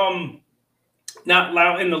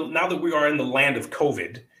that we are in the land of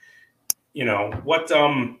COVID, you know, what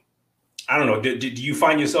I don't know, do you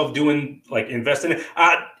find yourself doing like investing?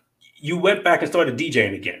 You went back and started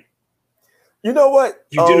DJing again. You know what?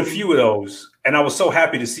 You did a few of those, and I was so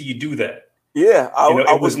happy to see you do that. Yeah, I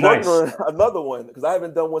was nice. working on another one because I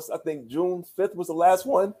haven't done one. I think June 5th was the last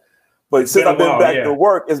one. But since I've been back to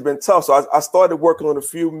work, it's been tough. So I started working on a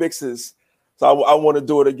few mixes. So I want to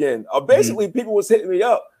do it again. Basically, people was hitting me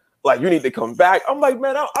up like, "You need to come back." I'm like,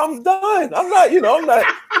 "Man, I'm done. I'm not."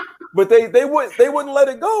 But they wouldn't let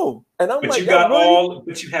it go. And I'm but like,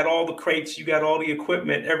 but you had all the crates, you got all the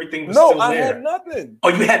equipment, everything was still there. No, I had nothing. Oh,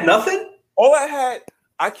 you had nothing? All I had,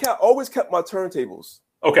 always kept my turntables.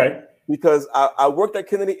 Okay. Because I worked at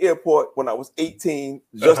Kennedy Airport when I was 18,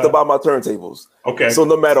 just about my turntables. Okay. So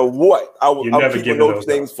no matter what, I'm keeping those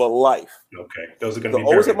things for life. Okay. Those are going to be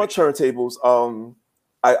always at my turntables.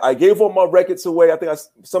 I gave all my records away. I think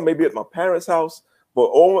some maybe at my parents' house. But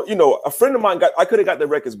a friend of mine I could have got the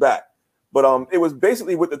records back. But it was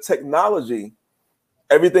basically with the technology,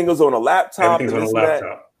 everything was on a laptop. Everything's on a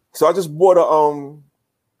laptop. So I just bought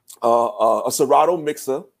a Serato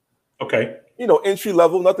mixer. Okay. Entry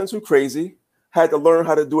level, nothing too crazy. Had to learn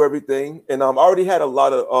how to do everything, and I already had a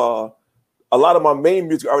lot of my main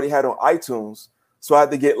music I already had on iTunes. So I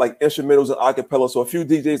had to get like instrumentals and acapella. So a few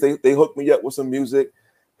DJs they hooked me up with some music,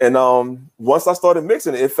 and once I started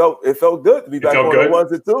mixing it, it felt good to be back on the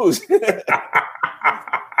ones and twos.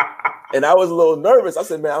 And I was a little nervous. I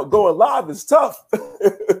said, "Man, going live is tough."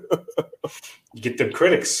 You get the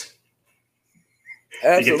critics.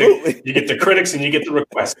 Absolutely. You get the critics and you get the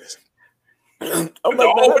requests. I'm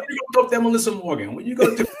like, when you gonna talk to Melissa Morgan? When you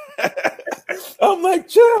gonna do? I'm like,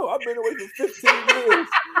 chill. I've been away for 15 years.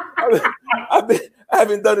 I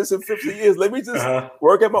haven't done this in 15 years. Let me just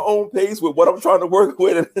work at my own pace with what I'm trying to work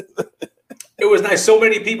with. It was nice. So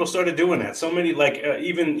many people started doing that. So many, like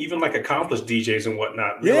even like accomplished DJs and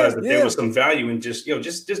whatnot realized that there was some value in just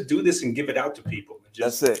do this and give it out to people.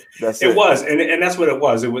 That's it. It was, and that's what it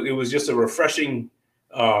was. It was just a refreshing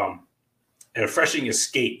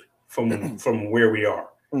escape from where we are.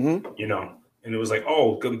 Mm-hmm. And it was like,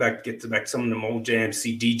 oh, get to back some of them old jams.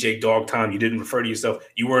 See DJ Dog Time. You didn't refer to yourself.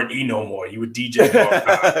 You weren't E no more. You were DJ Dog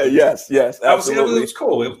Time. Yes, absolutely. It was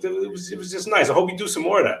cool. It was just nice. I hope you do some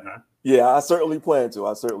more of that, man. Yeah, I certainly plan to.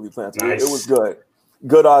 Nice. It was good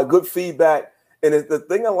feedback. And the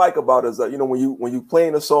thing I like about it is that, you know, when you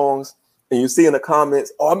playing the songs and you see in the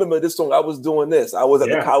comments, oh, I remember this song. I was doing this. I was at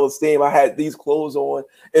the Coliseum. I had these clothes on,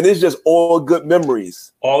 and it's just all good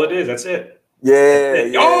memories. All it is. That's it.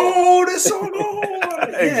 Yeah. Oh, this song.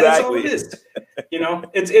 Exactly. That's all it is. You know,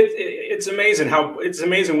 it's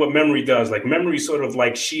amazing what memory does. Like memory sort of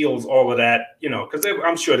like shields all of that, you know, because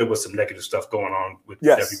I'm sure there was some negative stuff going on with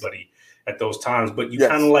everybody at those times, but you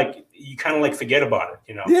kind of like forget about it,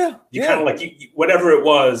 you know. You kind of like whatever it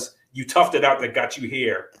was, you toughed it out that got you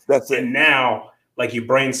here. That's it. And now, like your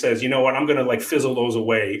brain says, you know what, I'm gonna like fizzle those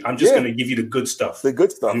away. I'm just gonna give you the good stuff. The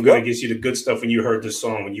good stuff. I'm gonna give you the good stuff when you heard this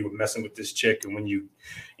song, when you were messing with this chick, and when you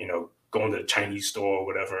know, going to the Chinese store or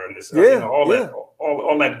whatever, and this, you know,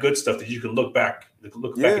 all that good stuff that you can look back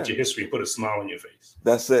at your history and put a smile on your face.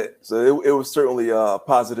 That's it. So it was certainly a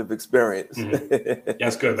positive experience. Mm-hmm.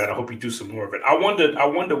 That's good, man. I hope you do some more of it. I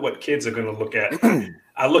wonder what kids are going to look at.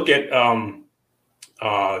 I look at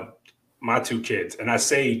my two kids, and I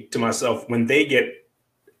say to myself, when they get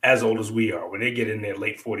as old as we are, when they get in their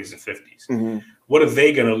late 40s and 50s, what are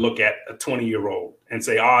they going to look at a 20-year-old and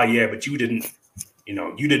say, yeah, but you didn't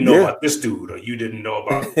know about this dude, or you didn't know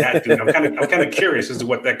about that dude. I'm kind of curious as to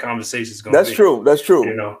what that conversation is going to be. That's true.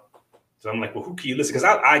 You know, so I'm like, well, who can you listen? Because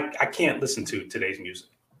I can't listen to today's music.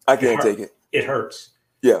 I can't take it. It hurts.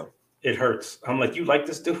 Yeah, it hurts. I'm like, you like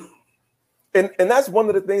this dude? And that's one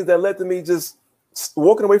of the things that led to me just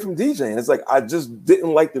walking away from DJing. It's like I just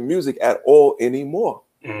didn't like the music at all anymore.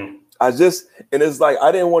 Mm. And it's like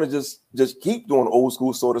I didn't want to just keep doing old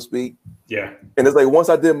school, so to speak. Yeah. And it's like once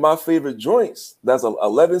I did my favorite joints, that's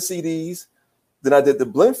 11 CDs. Then I did the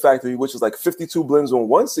Blend Factory, which is like 52 blends on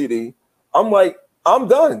one CD. I'm like, I'm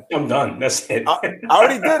done. That's it. I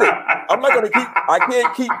already did it. I'm not gonna I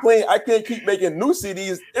can't keep playing. I can't keep making new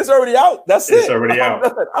CDs. It's already out. That's it. It's already out.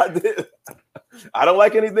 Done. I did. I don't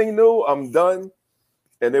like anything new. I'm done.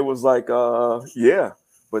 And it was like,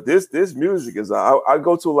 But this music is I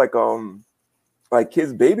go to like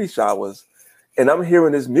kids' baby showers, and I'm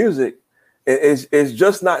hearing this music, and it's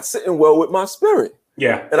just not sitting well with my spirit.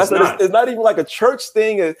 Yeah, and I said it's not even like a church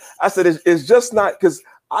thing. I said it's just not, because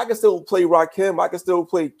I can still play Rakim, I can still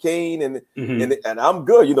play Kane, and I'm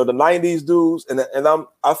good. You know, the '90s dudes, and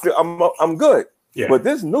I feel I'm good. Yeah. But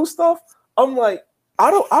this new stuff, I'm like,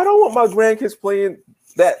 I don't want my grandkids playing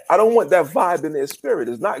that. I don't want that vibe in their spirit.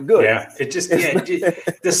 It's not good. Yeah,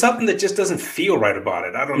 there's something that just doesn't feel right about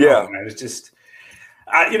it. I don't know, man. It's just,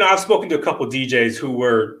 I've spoken to a couple of DJs who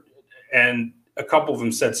were, and a couple of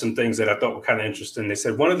them said some things that I thought were kind of interesting. They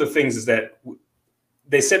said one of the things is that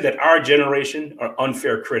they said that our generation are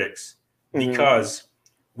unfair critics because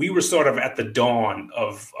we were sort of at the dawn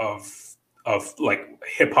of like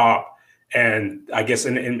hip hop, and I guess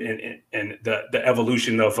in the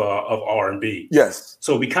evolution of R&B. Yes.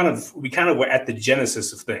 So we kind of were at the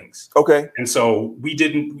genesis of things. Okay. And so we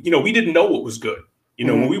didn't know what was good.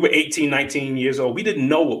 When we were 18, 19 years old, we didn't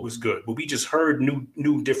know what was good, but we just heard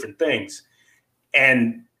new different things.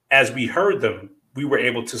 And as we heard them, we were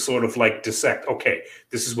able to sort of like dissect, okay,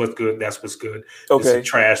 this is what's good, that's what's good. Okay. This is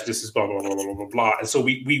trash, this is blah, blah, blah, blah, blah, blah. And so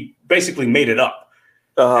we basically made it up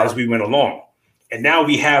as we went along. And now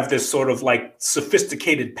we have this sort of like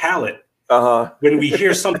sophisticated palette. When we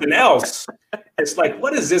hear something else, it's like,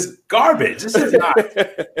 what is this garbage? This is not, like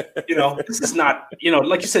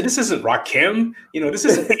you said, this isn't Rakim. This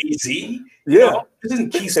isn't AZ. This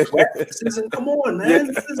isn't Keith Sweat. This isn't, come on, man.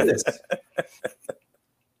 What is this?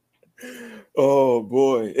 Oh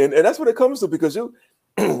boy. And that's what it comes to, because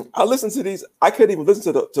I listen to these, I can't even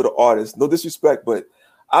listen to the artist, no disrespect, but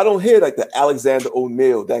I don't hear like the Alexander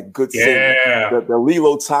O'Neal, that good singer, the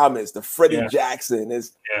Lilo Thomas, the Freddie Jackson.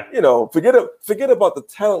 Forget about the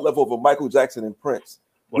talent level of a Michael Jackson and Prince.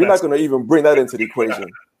 We're not going to even bring that into the equation.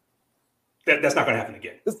 That's not going to happen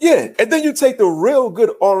again. Yeah, and then you take the real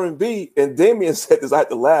good R&B, and Damien said this, I had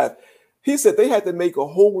to laugh. He said they had to make a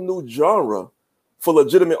whole new genre for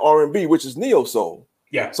legitimate R&B, which is neo soul.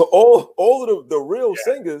 Yeah. So all of the real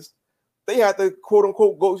singers, they had to quote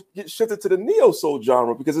unquote go get shifted to the neo soul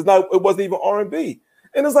genre, because it wasn't even R&B,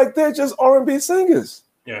 and it's like they're just R&B singers.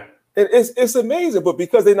 Yeah, and it's amazing, but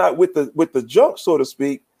because they're not with the jump, so to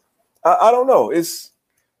speak, I don't know.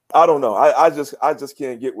 I don't know. I just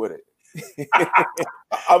can't get with it.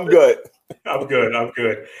 I'm good. I'm good.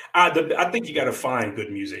 I think you got to find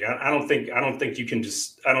good music. I don't think you can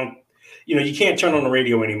just. You can't turn on the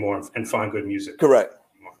radio anymore and find good music. Correct.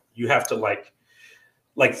 You have to like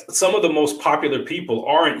some of the most popular people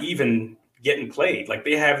aren't even getting played. Like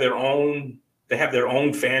they have their own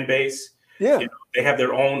fan base. Yeah. You know, they have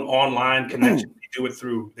their own online connection. They do it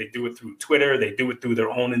through Twitter. They do it through their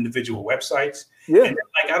own individual websites. Yeah. And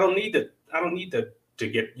like I don't need to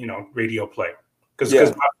get, you know, radio play because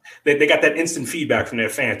they got that instant feedback from their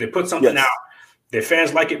fans. They put something out, their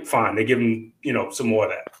fans like it, fine. They give them, you know, some more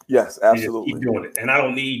of that. Yes, absolutely. Keep doing it. And I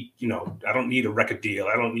don't need a record deal.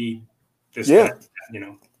 I don't need this. Yeah. That, you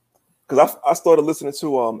know, because I started listening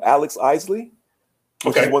to Alex Isley,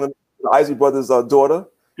 which is one of the Isley brothers' daughter.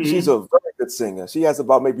 Mm-hmm. She's a very good singer. She has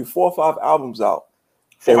about maybe 4 or 5 albums out.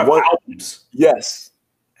 4 or 5 albums? Yes.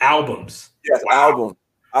 Albums? Yes, album.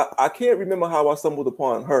 I can't remember how I stumbled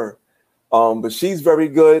upon her, but she's very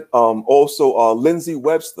good. Also, Lindsay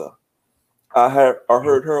Webster. I heard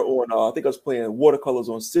her on, I think I was playing Watercolors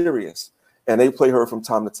on Sirius, and they play her from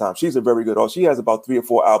time to time. She's a very good artist. She has about 3 or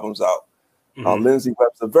 4 albums out. Mm-hmm. Lindsay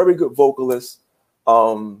Webster, very good vocalist.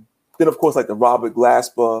 Then, of course, like the Robert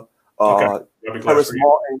Glasper, Harris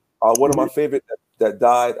Martin, one of my favorite that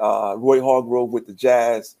died, Roy Hargrove with the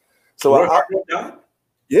Jazz. So Roy Hargrove died?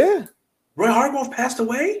 Yeah. Roy Hargrove passed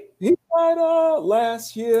away? He died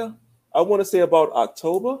last year. I want to say about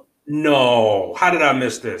October. No. How did I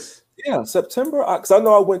miss this? Yeah, September. Because I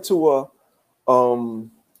know I went to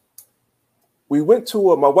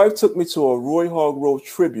my wife took me to a Roy Hargrove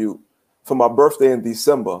tribute for my birthday in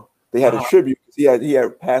December. They had a tribute. He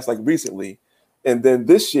had passed like recently. And then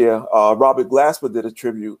this year, Robert Glasper did a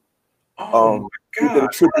tribute. Oh, my God. He did a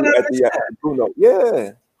tribute at the Bruno.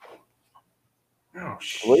 Yeah. Oh,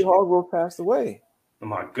 shit. Roy Hargrove passed away. Oh,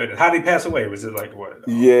 my goodness. How did he pass away? Was it like what?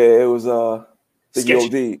 Yeah, it was the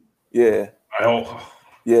OD. Yeah. Oh.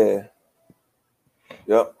 Yeah.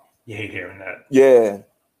 Yep. You hate hearing that. Yeah.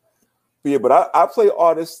 Yeah, but I play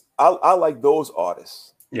artists. I like those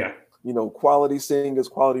artists. Yeah. You know, quality singers,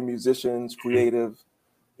 quality musicians, creative,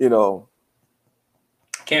 you know.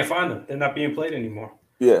 Can't find them. They're not being played anymore.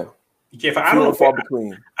 Yeah. You can't find. I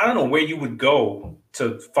don't know where you would go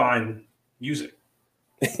to find music.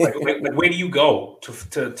 Like where do you go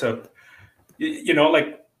to you know,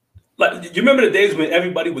 like you remember the days when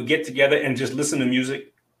everybody would get together and just listen to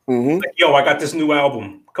music? Mm-hmm. Like, yo, I got this new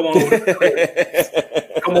album. Come on over to the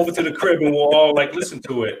crib. Come over to the crib and we'll all like listen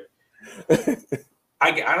to it.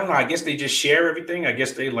 I don't know. I guess they just share everything. I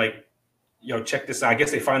guess they like, yo, check this out. I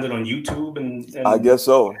guess they find it on YouTube and I guess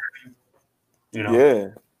so. You know? Yeah.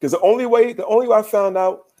 Because the only way I found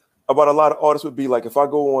out about a lot of artists would be like if I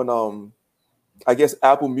go on I guess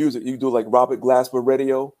Apple Music, you do like Robert Glasper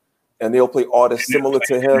Radio, and they'll play artists similar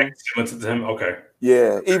to him. Similar to him, okay.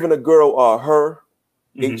 Yeah, even a girl, her,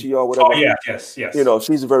 HER, whatever. Oh yeah, yes. You know,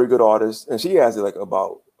 she's a very good artist, and she has like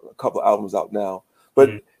about a couple of albums out now. But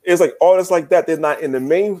it's like artists like that, they're not in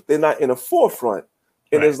the forefront.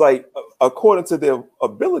 And it's like according to their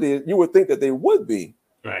ability, you would think that they would be.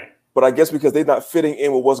 Right. But I guess because they're not fitting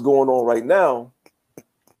in with what's going on right now,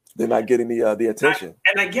 they're not getting the attention.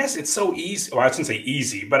 And I guess it's so easy. Well, I shouldn't say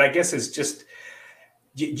easy, but I guess it's just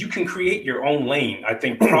you can create your own lane. I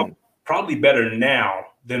think probably better now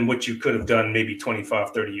than what you could have done maybe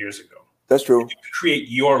 25, 30 years ago. That's true. You can create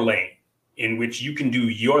your lane in which you can do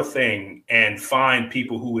your thing and find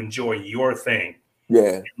people who enjoy your thing.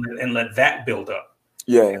 Yeah. And let that build up.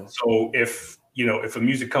 Yeah. And so if a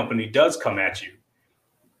music company does come at you,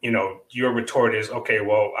 you know, your retort is, okay,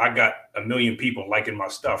 well, I got 1 million people liking my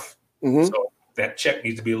stuff. Mm-hmm. So that check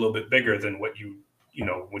needs to be a little bit bigger than what you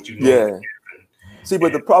know. Yeah. See,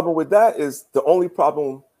 but the problem with that is the only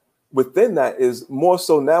problem within that is more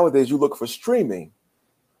so nowadays you look for streaming.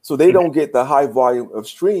 So they don't get the high volume of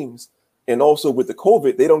streams. And also with the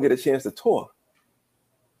COVID, they don't get a chance to tour.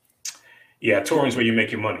 Yeah, touring is where you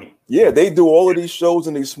make your money. Yeah, they do all of these shows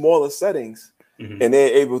in these smaller settings. And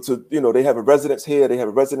they're able to, you know, they have a residence here, they have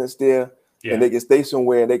a residence there, and they can stay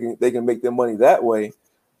somewhere and they can make their money that way.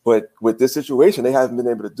 But with this situation, they haven't been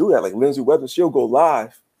able to do that. Like Lindsay Webster, she'll go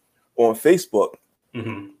live on Facebook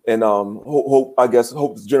and hope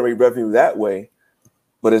to generate revenue that way.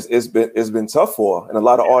 But it's been tough for her, and a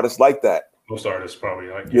lot of artists like that. Most artists probably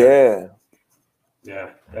like Yeah,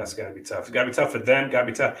 that's gotta be tough. It's gotta be tough for them. Gotta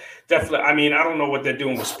be tough. Definitely. I mean, I don't know what they're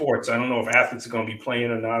doing with sports. I don't know if athletes are gonna be playing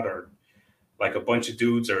or not, or like a bunch of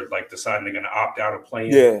dudes are like deciding they're going to opt out of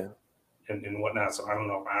playing and whatnot. So I don't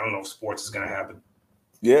know if sports is going to happen.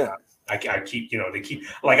 Yeah. I keep, you know, they keep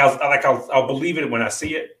like, I'll believe it when I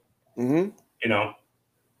see it, you know,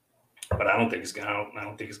 but I don't think it's going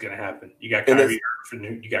to happen. You got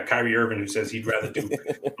Kyrie Irving who says he'd rather do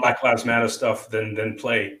Black Lives Matter stuff than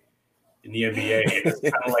play in the NBA. It's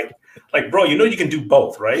kind of like, bro, you know, you can do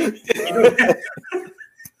both, right? You know?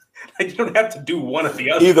 You don't have to do one or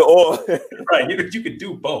the other. Either or. Right. You could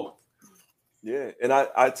do both. Yeah. And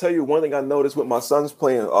I tell you one thing I noticed with my sons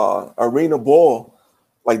playing arena ball,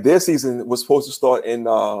 like their season was supposed to start in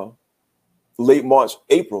late March,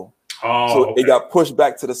 April. Oh, so okay. It got pushed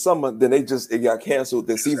back to the summer. Then it got canceled.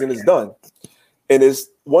 The season is done. And it's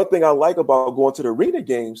one thing I like about going to the arena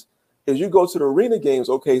games is you go to the arena games.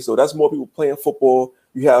 Okay, so that's more people playing football.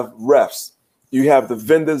 You have refs. You have the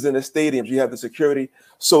vendors in the stadiums. You have the security.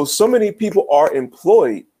 So many people are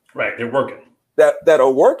employed. Right, they're working. That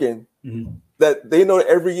are working. Mm-hmm. That they know that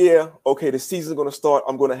every year, okay, the season's going to start.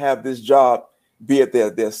 I'm going to have this job, be it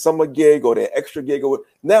their summer gig or their extra gig.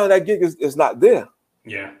 Now that gig is not there.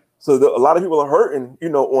 Yeah. So a lot of people are hurting,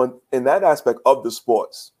 in that aspect of the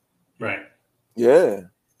sports. Right. Yeah.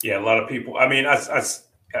 Yeah, a lot of people. I mean,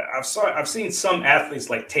 I've seen some athletes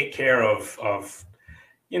like take care of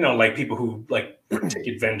like people who like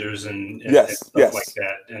ticket vendors and stuff like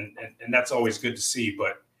that, and that's always good to see.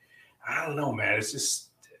 But I don't know, man. It's just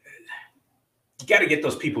you got to get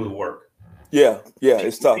those people to work. Yeah,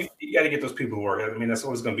 it's tough. You got to get those people to work. I mean, that's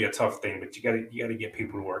always going to be a tough thing, but you got to get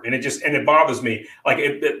people to work, and it bothers me. Like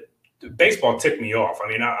baseball ticked me off. I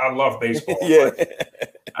mean, I love baseball. Yeah.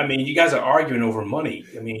 I mean, you guys are arguing over money.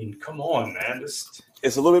 I mean, come on, man. It's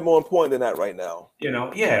a little bit more important than that right now.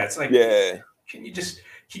 Yeah. It's like, can you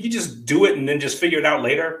just do it and then just figure it out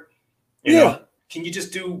later? You know? Can you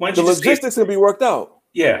just do the logistics will be worked out?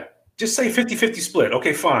 Yeah. Just say 50-50 split.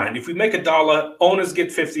 Okay, fine. If we make $1, owners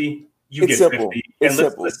get 50, you get simple. 50. It's and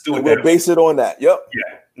simple. Let's do it. We'll base it on that. Yep.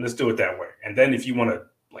 Yeah. Let's do it that way. And then if you want to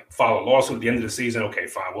like file a lawsuit at the end of the season, okay,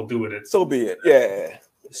 fine. We'll do it. So be it. Yeah.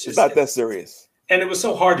 It's not that serious. And it was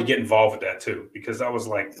so hard to get involved with that too, because I was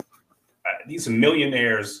like, these are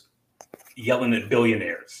millionaires yelling at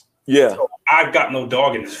billionaires. Yeah. So I've got no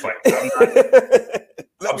dog in this fight.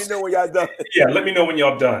 Let me know when y'all done. Yeah, let me know when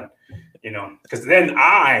y'all done. Because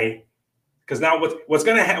now what's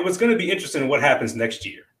gonna be interesting in what happens next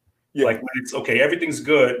year. Yeah. Like when it's okay, everything's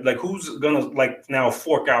good. Like who's gonna like now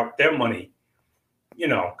fork out their money?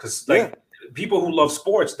 Because people who love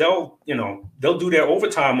sports, they'll do their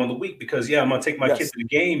overtime on the week because I'm gonna take my kid to the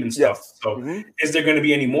game and stuff. Yes. So is there going to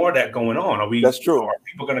be any more of that going on? That's true. Are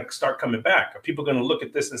people going to start coming back? Are people going to look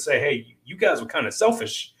at this and say, hey, you guys were kind of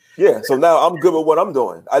selfish? Yeah. So now I'm good with what I'm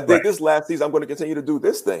doing. I did this last season. I'm going to continue to do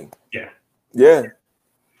this thing. Yeah. Yeah.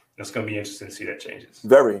 It's going to be interesting to see that changes.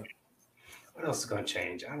 Very. What else is going to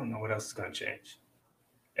change? I don't know what else is going to change.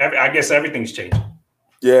 I guess everything's changing.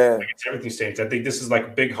 Yeah. Everything's changed. I think this is like a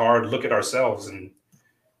big, hard look at ourselves and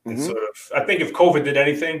sort of, I think if COVID did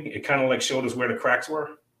anything, it kind of like showed us where the cracks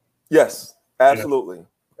were. Yes, absolutely.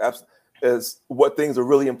 As what things are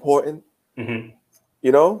really important,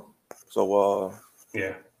 So,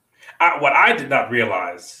 yeah. What I did not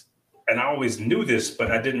realize, and I always knew this,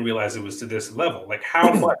 but I didn't realize it was to this level, like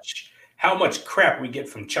how much crap we get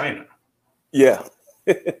from China. Yeah.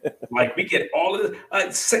 Like we get all of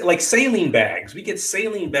like saline bags. We get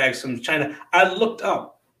saline bags from China. I looked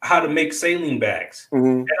up how to make saline bags,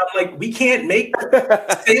 and I'm like, we can't make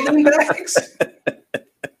saline bags.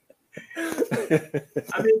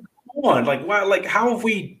 I mean, come on, like why? Like how have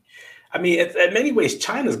we? I mean, in many ways,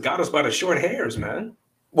 China's got us by the short hairs, man.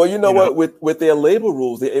 Well, you know what? With their labor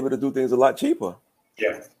rules, they're able to do things a lot cheaper.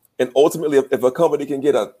 Yeah. And ultimately, if a company can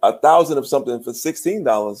get 1,000 of something for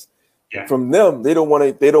 $16. Yeah. From them, they don't want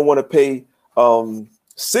to pay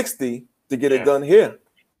 $60 to get it done here.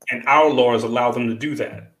 And our laws allow them to do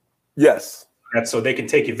that. Yes. So they can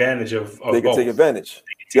take advantage of they can both. take advantage.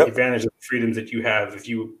 They can take advantage of the freedoms that you have if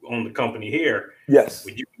you own the company here. Yes.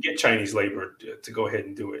 You can get Chinese labor to go ahead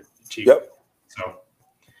and do it cheap. Yep.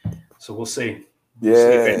 So we'll see. Yeah.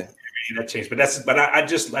 We'll see if that changed. But I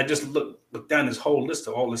just look down this whole list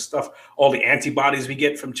of all this stuff, all the antibodies we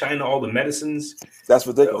get from China, all the medicines. That's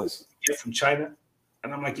ridiculous. Get from China,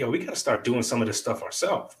 and I'm like, yo, we got to start doing some of this stuff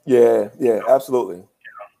ourselves. Yeah, absolutely.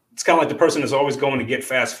 It's kind of like the person that's always going to get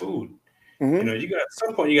fast food. You got at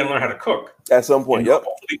some point you got to learn how to cook. At some point,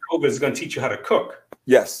 hopefully, COVID is going to teach you how to cook.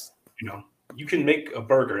 Yes. You can make a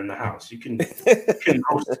burger in the house. You can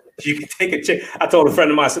take a chicken. I told a friend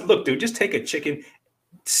of mine, I said, look, dude, just take a chicken,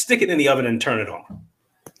 stick it in the oven, and turn it on.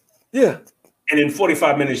 Yeah. And in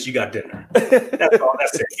 45 minutes, you got dinner. That's all.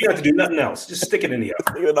 That's it. You don't have to do nothing else. Just stick it in the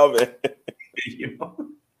oven.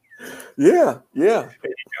 Yeah. You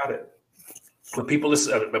got it. But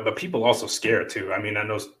people also scared too. I mean, I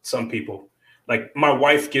know some people. Like my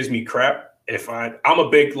wife gives me crap if I'm a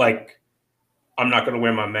big like I'm not going to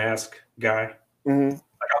wear my mask guy. Like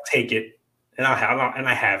I'll take it and I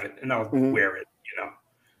have it and I'll wear it.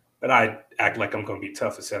 But I act like I'm going to be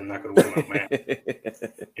tough and say I'm not going to wear my mask.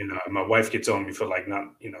 My wife gets on me for like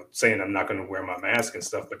not, saying I'm not going to wear my mask and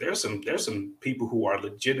stuff. But there's some people who are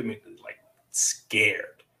legitimately like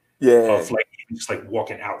scared of like just like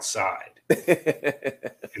walking outside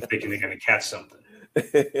and thinking they're going to catch something.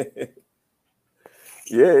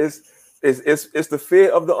 Yeah, it's the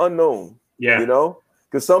fear of the unknown. Yeah,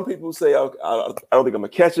 because some people say I don't think I'm gonna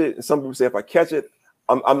catch it, and some people say if I catch it,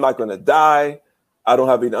 I'm not gonna die. I don't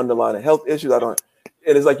have any underlying health issues. And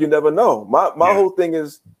it's like you never know. My whole thing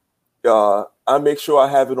is I make sure I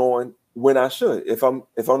have it on when I should. If I know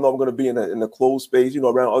I'm gonna be in a closed space,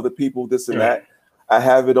 around other people, this and that, I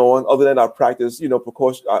have it on. Other than I practice,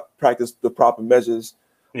 precaution. I practice the proper measures.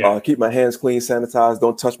 Keep my hands clean, sanitized,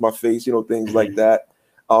 don't touch my face, things like that.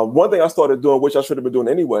 One thing I started doing, which I should have been doing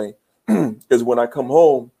anyway, is when I come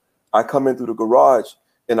home, I come in through the garage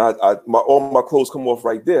and all my clothes come off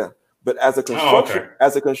right there. But as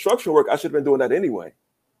a construction work, I should have been doing that anyway.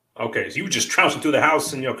 Okay, so you were just trouncing through the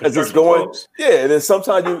house in your construction clothes? Yeah, and then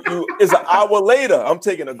sometimes it's an hour later. I'm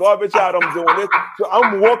taking the garbage out. I'm doing this. So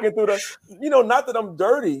I'm walking through not that I'm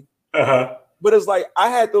dirty, but it's like I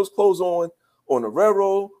had those clothes on the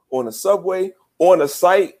railroad, on the subway, on a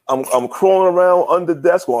site. I'm crawling around under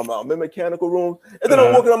desk while I'm in mechanical room, and then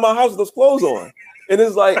I'm walking around my house with those clothes on. And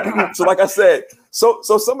it's like, so like I said, so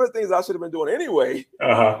some of the things I should have been doing anyway,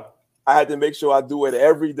 I had to make sure I do it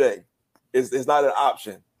every day. It's not an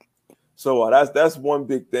option. So that's one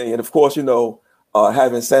big thing. And of course, having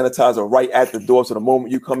sanitizer right at the door. So the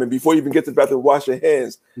moment you come in, before you even get to the bathroom, wash your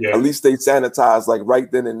hands, at least stay sanitized like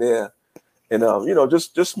right then and there. And,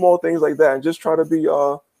 just small things like that. And just try to be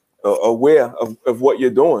aware of what you're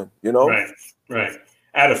doing, Right.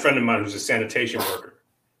 I had a friend of mine who's a sanitation worker.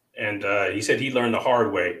 And he said he learned the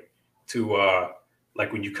hard way to,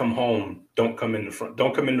 like when you come home, don't come in the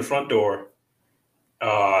front door.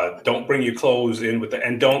 Don't bring your clothes in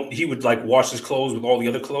he would like wash his clothes with all the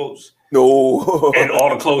other clothes. No. And all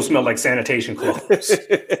the clothes smell like sanitation clothes.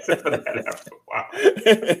 Wow.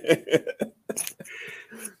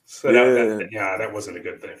 So that wasn't a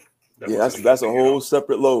good thing. That's a whole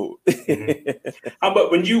separate load. How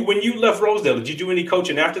about when you left Rosedale, did you do any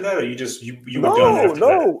coaching after that, or you were done after that?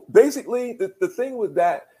 No. Basically, the thing with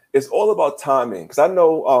that is all about timing. Because I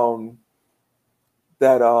know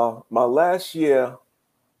that my last year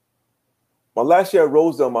at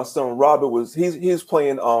Rosedale, my son Robert he's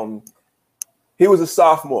playing. He was a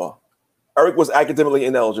sophomore. Eric was academically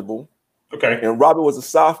ineligible. Okay. And Robert was a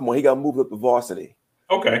sophomore. He got moved up to varsity.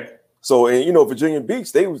 Okay. So, and Virginia Beach,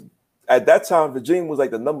 at that time, Virginia was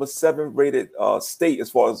like the number 7 rated state as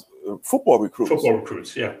far as football recruits. Football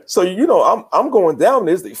recruits, yeah. So, I'm going down.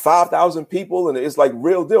 There's like 5,000 people, and it's like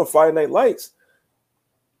real deal, Friday Night Lights.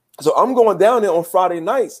 So I'm going down there on Friday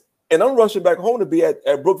nights, and I'm rushing back home to be at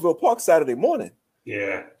Brookville Park Saturday morning.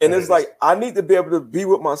 Yeah. And it's like I need to be able to be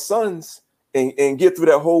with my sons and get through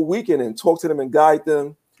that whole weekend and talk to them and guide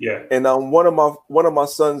them. Yeah. And one of my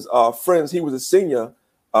son's friends, he was a senior,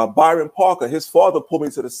 Byron Parker. His father pulled me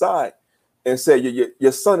to the side and said,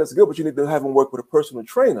 "Your son is good, but you need to have him work with a personal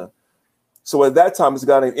trainer." So at that time, this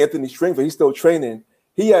guy named Anthony Stringford, he's still training.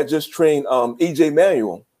 He had just trained EJ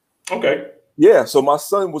Manuel. Okay. Yeah, so my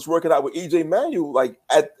son was working out with EJ Manuel like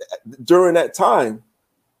during that time,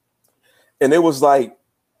 and it was like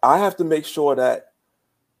I have to make sure that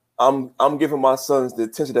I'm giving my sons the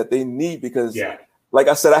attention that they need because, like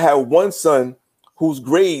I said, I had one son whose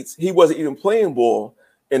grades he wasn't even playing ball,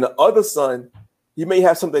 and the other son he may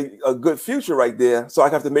have a good future right there. So I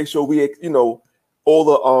have to make sure we,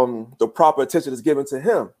 all the proper attention is given to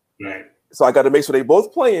him. Right. So I got to make sure they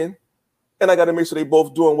both playing. And I got to make sure they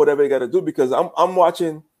both doing whatever they got to do because I'm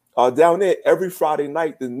watching down there every Friday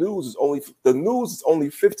night. The news is only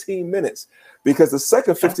 15 minutes because the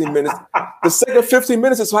second 15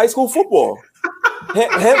 minutes is high school football.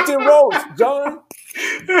 Hampton Roads, John,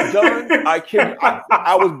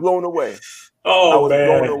 I was blown away. Oh, I was man.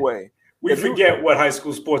 blown away. We forget what high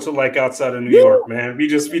school sports are like outside of New York, man. We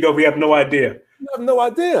just, we have no idea. We have no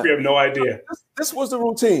idea. We have no idea. This was the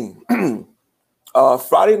routine.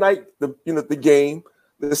 Friday night, the game.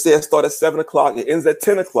 Let's say it starts at 7 o'clock. It ends at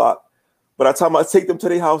 10 o'clock. By the time I take them to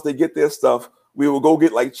their house, they get their stuff. We will go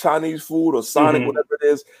get like Chinese food or Sonic, whatever it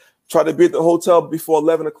is. Try to be at the hotel before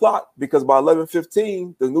 11 o'clock because by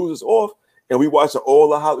 11:15 the news is off, and we watch all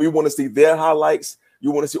the we want to see their highlights.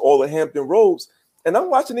 You want to see all the Hampton Roads, and I'm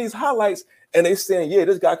watching these highlights, and they saying, "Yeah,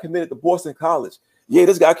 this guy committed to Boston College. Yeah,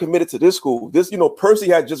 this guy committed to this school. This, Percy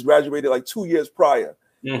had just graduated like 2 years prior."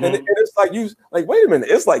 And it's like wait a minute,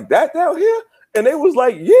 it's like that down here, and they was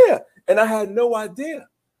like, yeah, and I had no idea.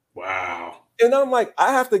 Wow. And I'm like,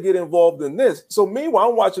 I have to get involved in this. So meanwhile,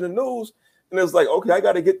 I'm watching the news, and it's like, okay, I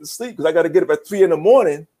got to get to sleep because I got to get up at 3 a.m.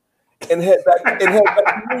 and head back to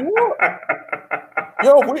New York.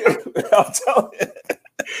 Yo, I'm telling you.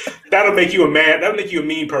 That'll make you a man. That'll make you a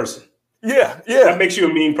mean person. Yeah. That makes you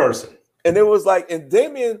a mean person. And it was like, and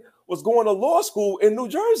Damien was going to law school in New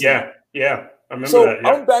Jersey. Yeah. I remember so that. Yeah.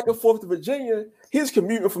 I'm back and forth to Virginia. He's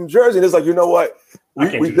commuting from Jersey, and it's like, you know what?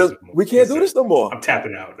 We can't do this no more. I'm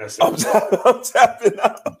tapping out. That's it. I'm tapping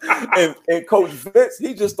out. and Coach Vince,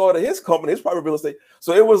 he just started his company, his private real estate.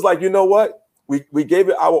 So it was like, you know what? We gave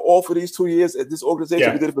it our all for these 2 years at this organization.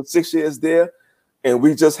 Yeah. We did it for 6 years there. And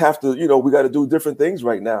we just have to, we got to do different things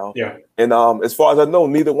right now. Yeah. And as far as I know,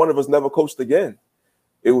 neither one of us never coached again.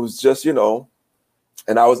 It was just,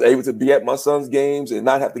 and I was able to be at my son's games and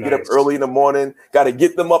not have to get up early in the morning. Got to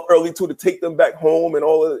get them up early too to take them back home and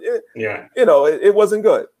all of it. Yeah. It wasn't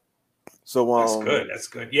good. So That's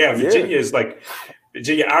good. Yeah, Virginia is like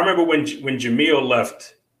Virginia. I remember when Jamil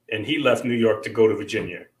left and he left New York to go to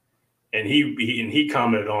Virginia, and he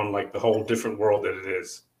commented on like the whole different world that it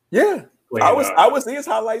is. Yeah, I was seeing his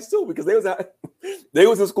highlights too because they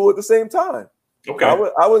was in school at the same time.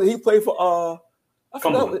 Okay, he played for I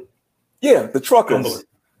forgot. Yeah, the Truckers. Cumberland.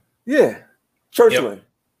 Yeah, Churchland. Yep.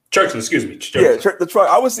 Churchland, excuse me. Churchland. Yeah, the truck.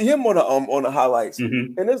 I would see him on the highlights,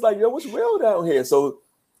 and it's like, yo, what's real down here? So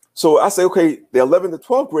I say, okay, the 11th to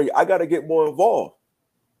 12th grade, I got to get more involved.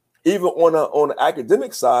 Even on the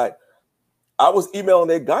academic side, I was emailing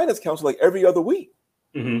their guidance counselor like every other week.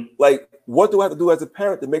 Mm-hmm. Like, what do I have to do as a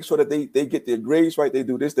parent to make sure that they get their grades right? They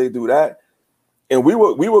do this, they do that, and we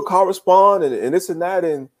would correspond and this and that,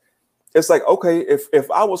 and it's like, okay,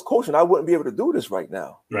 if I was coaching, I wouldn't be able to do this right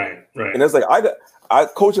now. Right. And it's like I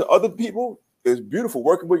coaching other people is beautiful,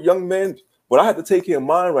 working with young men, but I have to take care of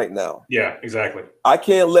mine right now. Yeah, exactly. I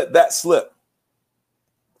can't let that slip.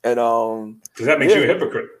 And because that makes you a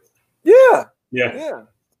hypocrite. Yeah.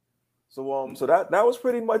 So that was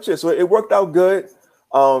pretty much it. So it worked out good.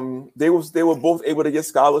 They were both able to get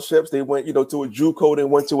scholarships. They went, to a JUCO, they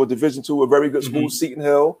went to a Division II, a very good school, Seton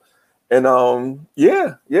Hill. And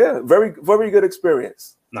very, very good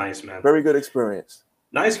experience. Nice, man. Very good experience.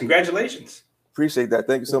 Nice. Congratulations. Appreciate that.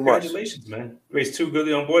 Thank you so much. Congratulations, man. Raised 2 good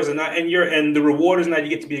young boys, and the reward is now you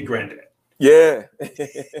get to be a granddad. Yeah.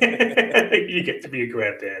 You get to be a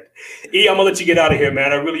granddad. E, I'm gonna let you get out of here,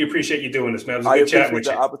 man. I really appreciate you doing this, man. It was a good chat with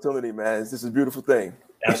you. I appreciate the opportunity, man. This is a beautiful thing.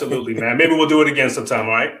 Absolutely, man. Maybe we'll do it again sometime,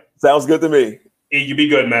 all right? Sounds good to me. E, you be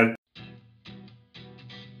good, man.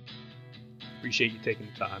 Appreciate you taking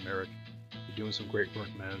the time, Eric. You're doing some great work,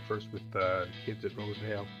 man. First with kids at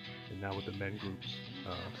Rosedale, and now with the men groups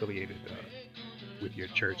affiliated with your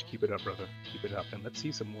church. Keep it up, brother. Keep it up, and let's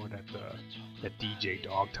see some more of that DJ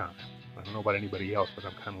dog time. I don't know about anybody else, but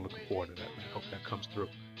I'm kind of looking forward to that, man. I hope that comes through.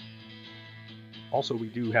 Also, we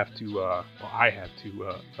do have to, I have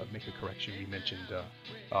to make a correction. We mentioned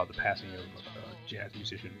the passing of jazz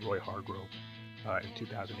musician Roy Hargrove in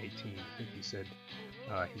 2018. I think he said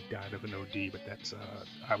he died of an OD, but that's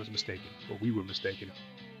I was mistaken, or we were mistaken.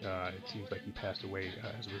 It seems like he passed away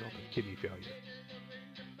as a result of kidney failure,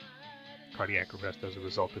 cardiac arrest as a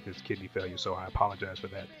result of his kidney failure. So I apologize for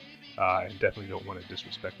that, and definitely don't want to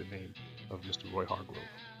disrespect the name of Mr. Roy Hargrove.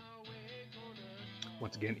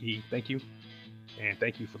 Once again, E, thank you, and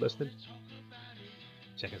thank you for listening.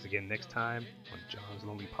 Check us again next time on John's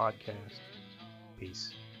Lonely Podcast.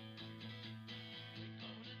 Peace.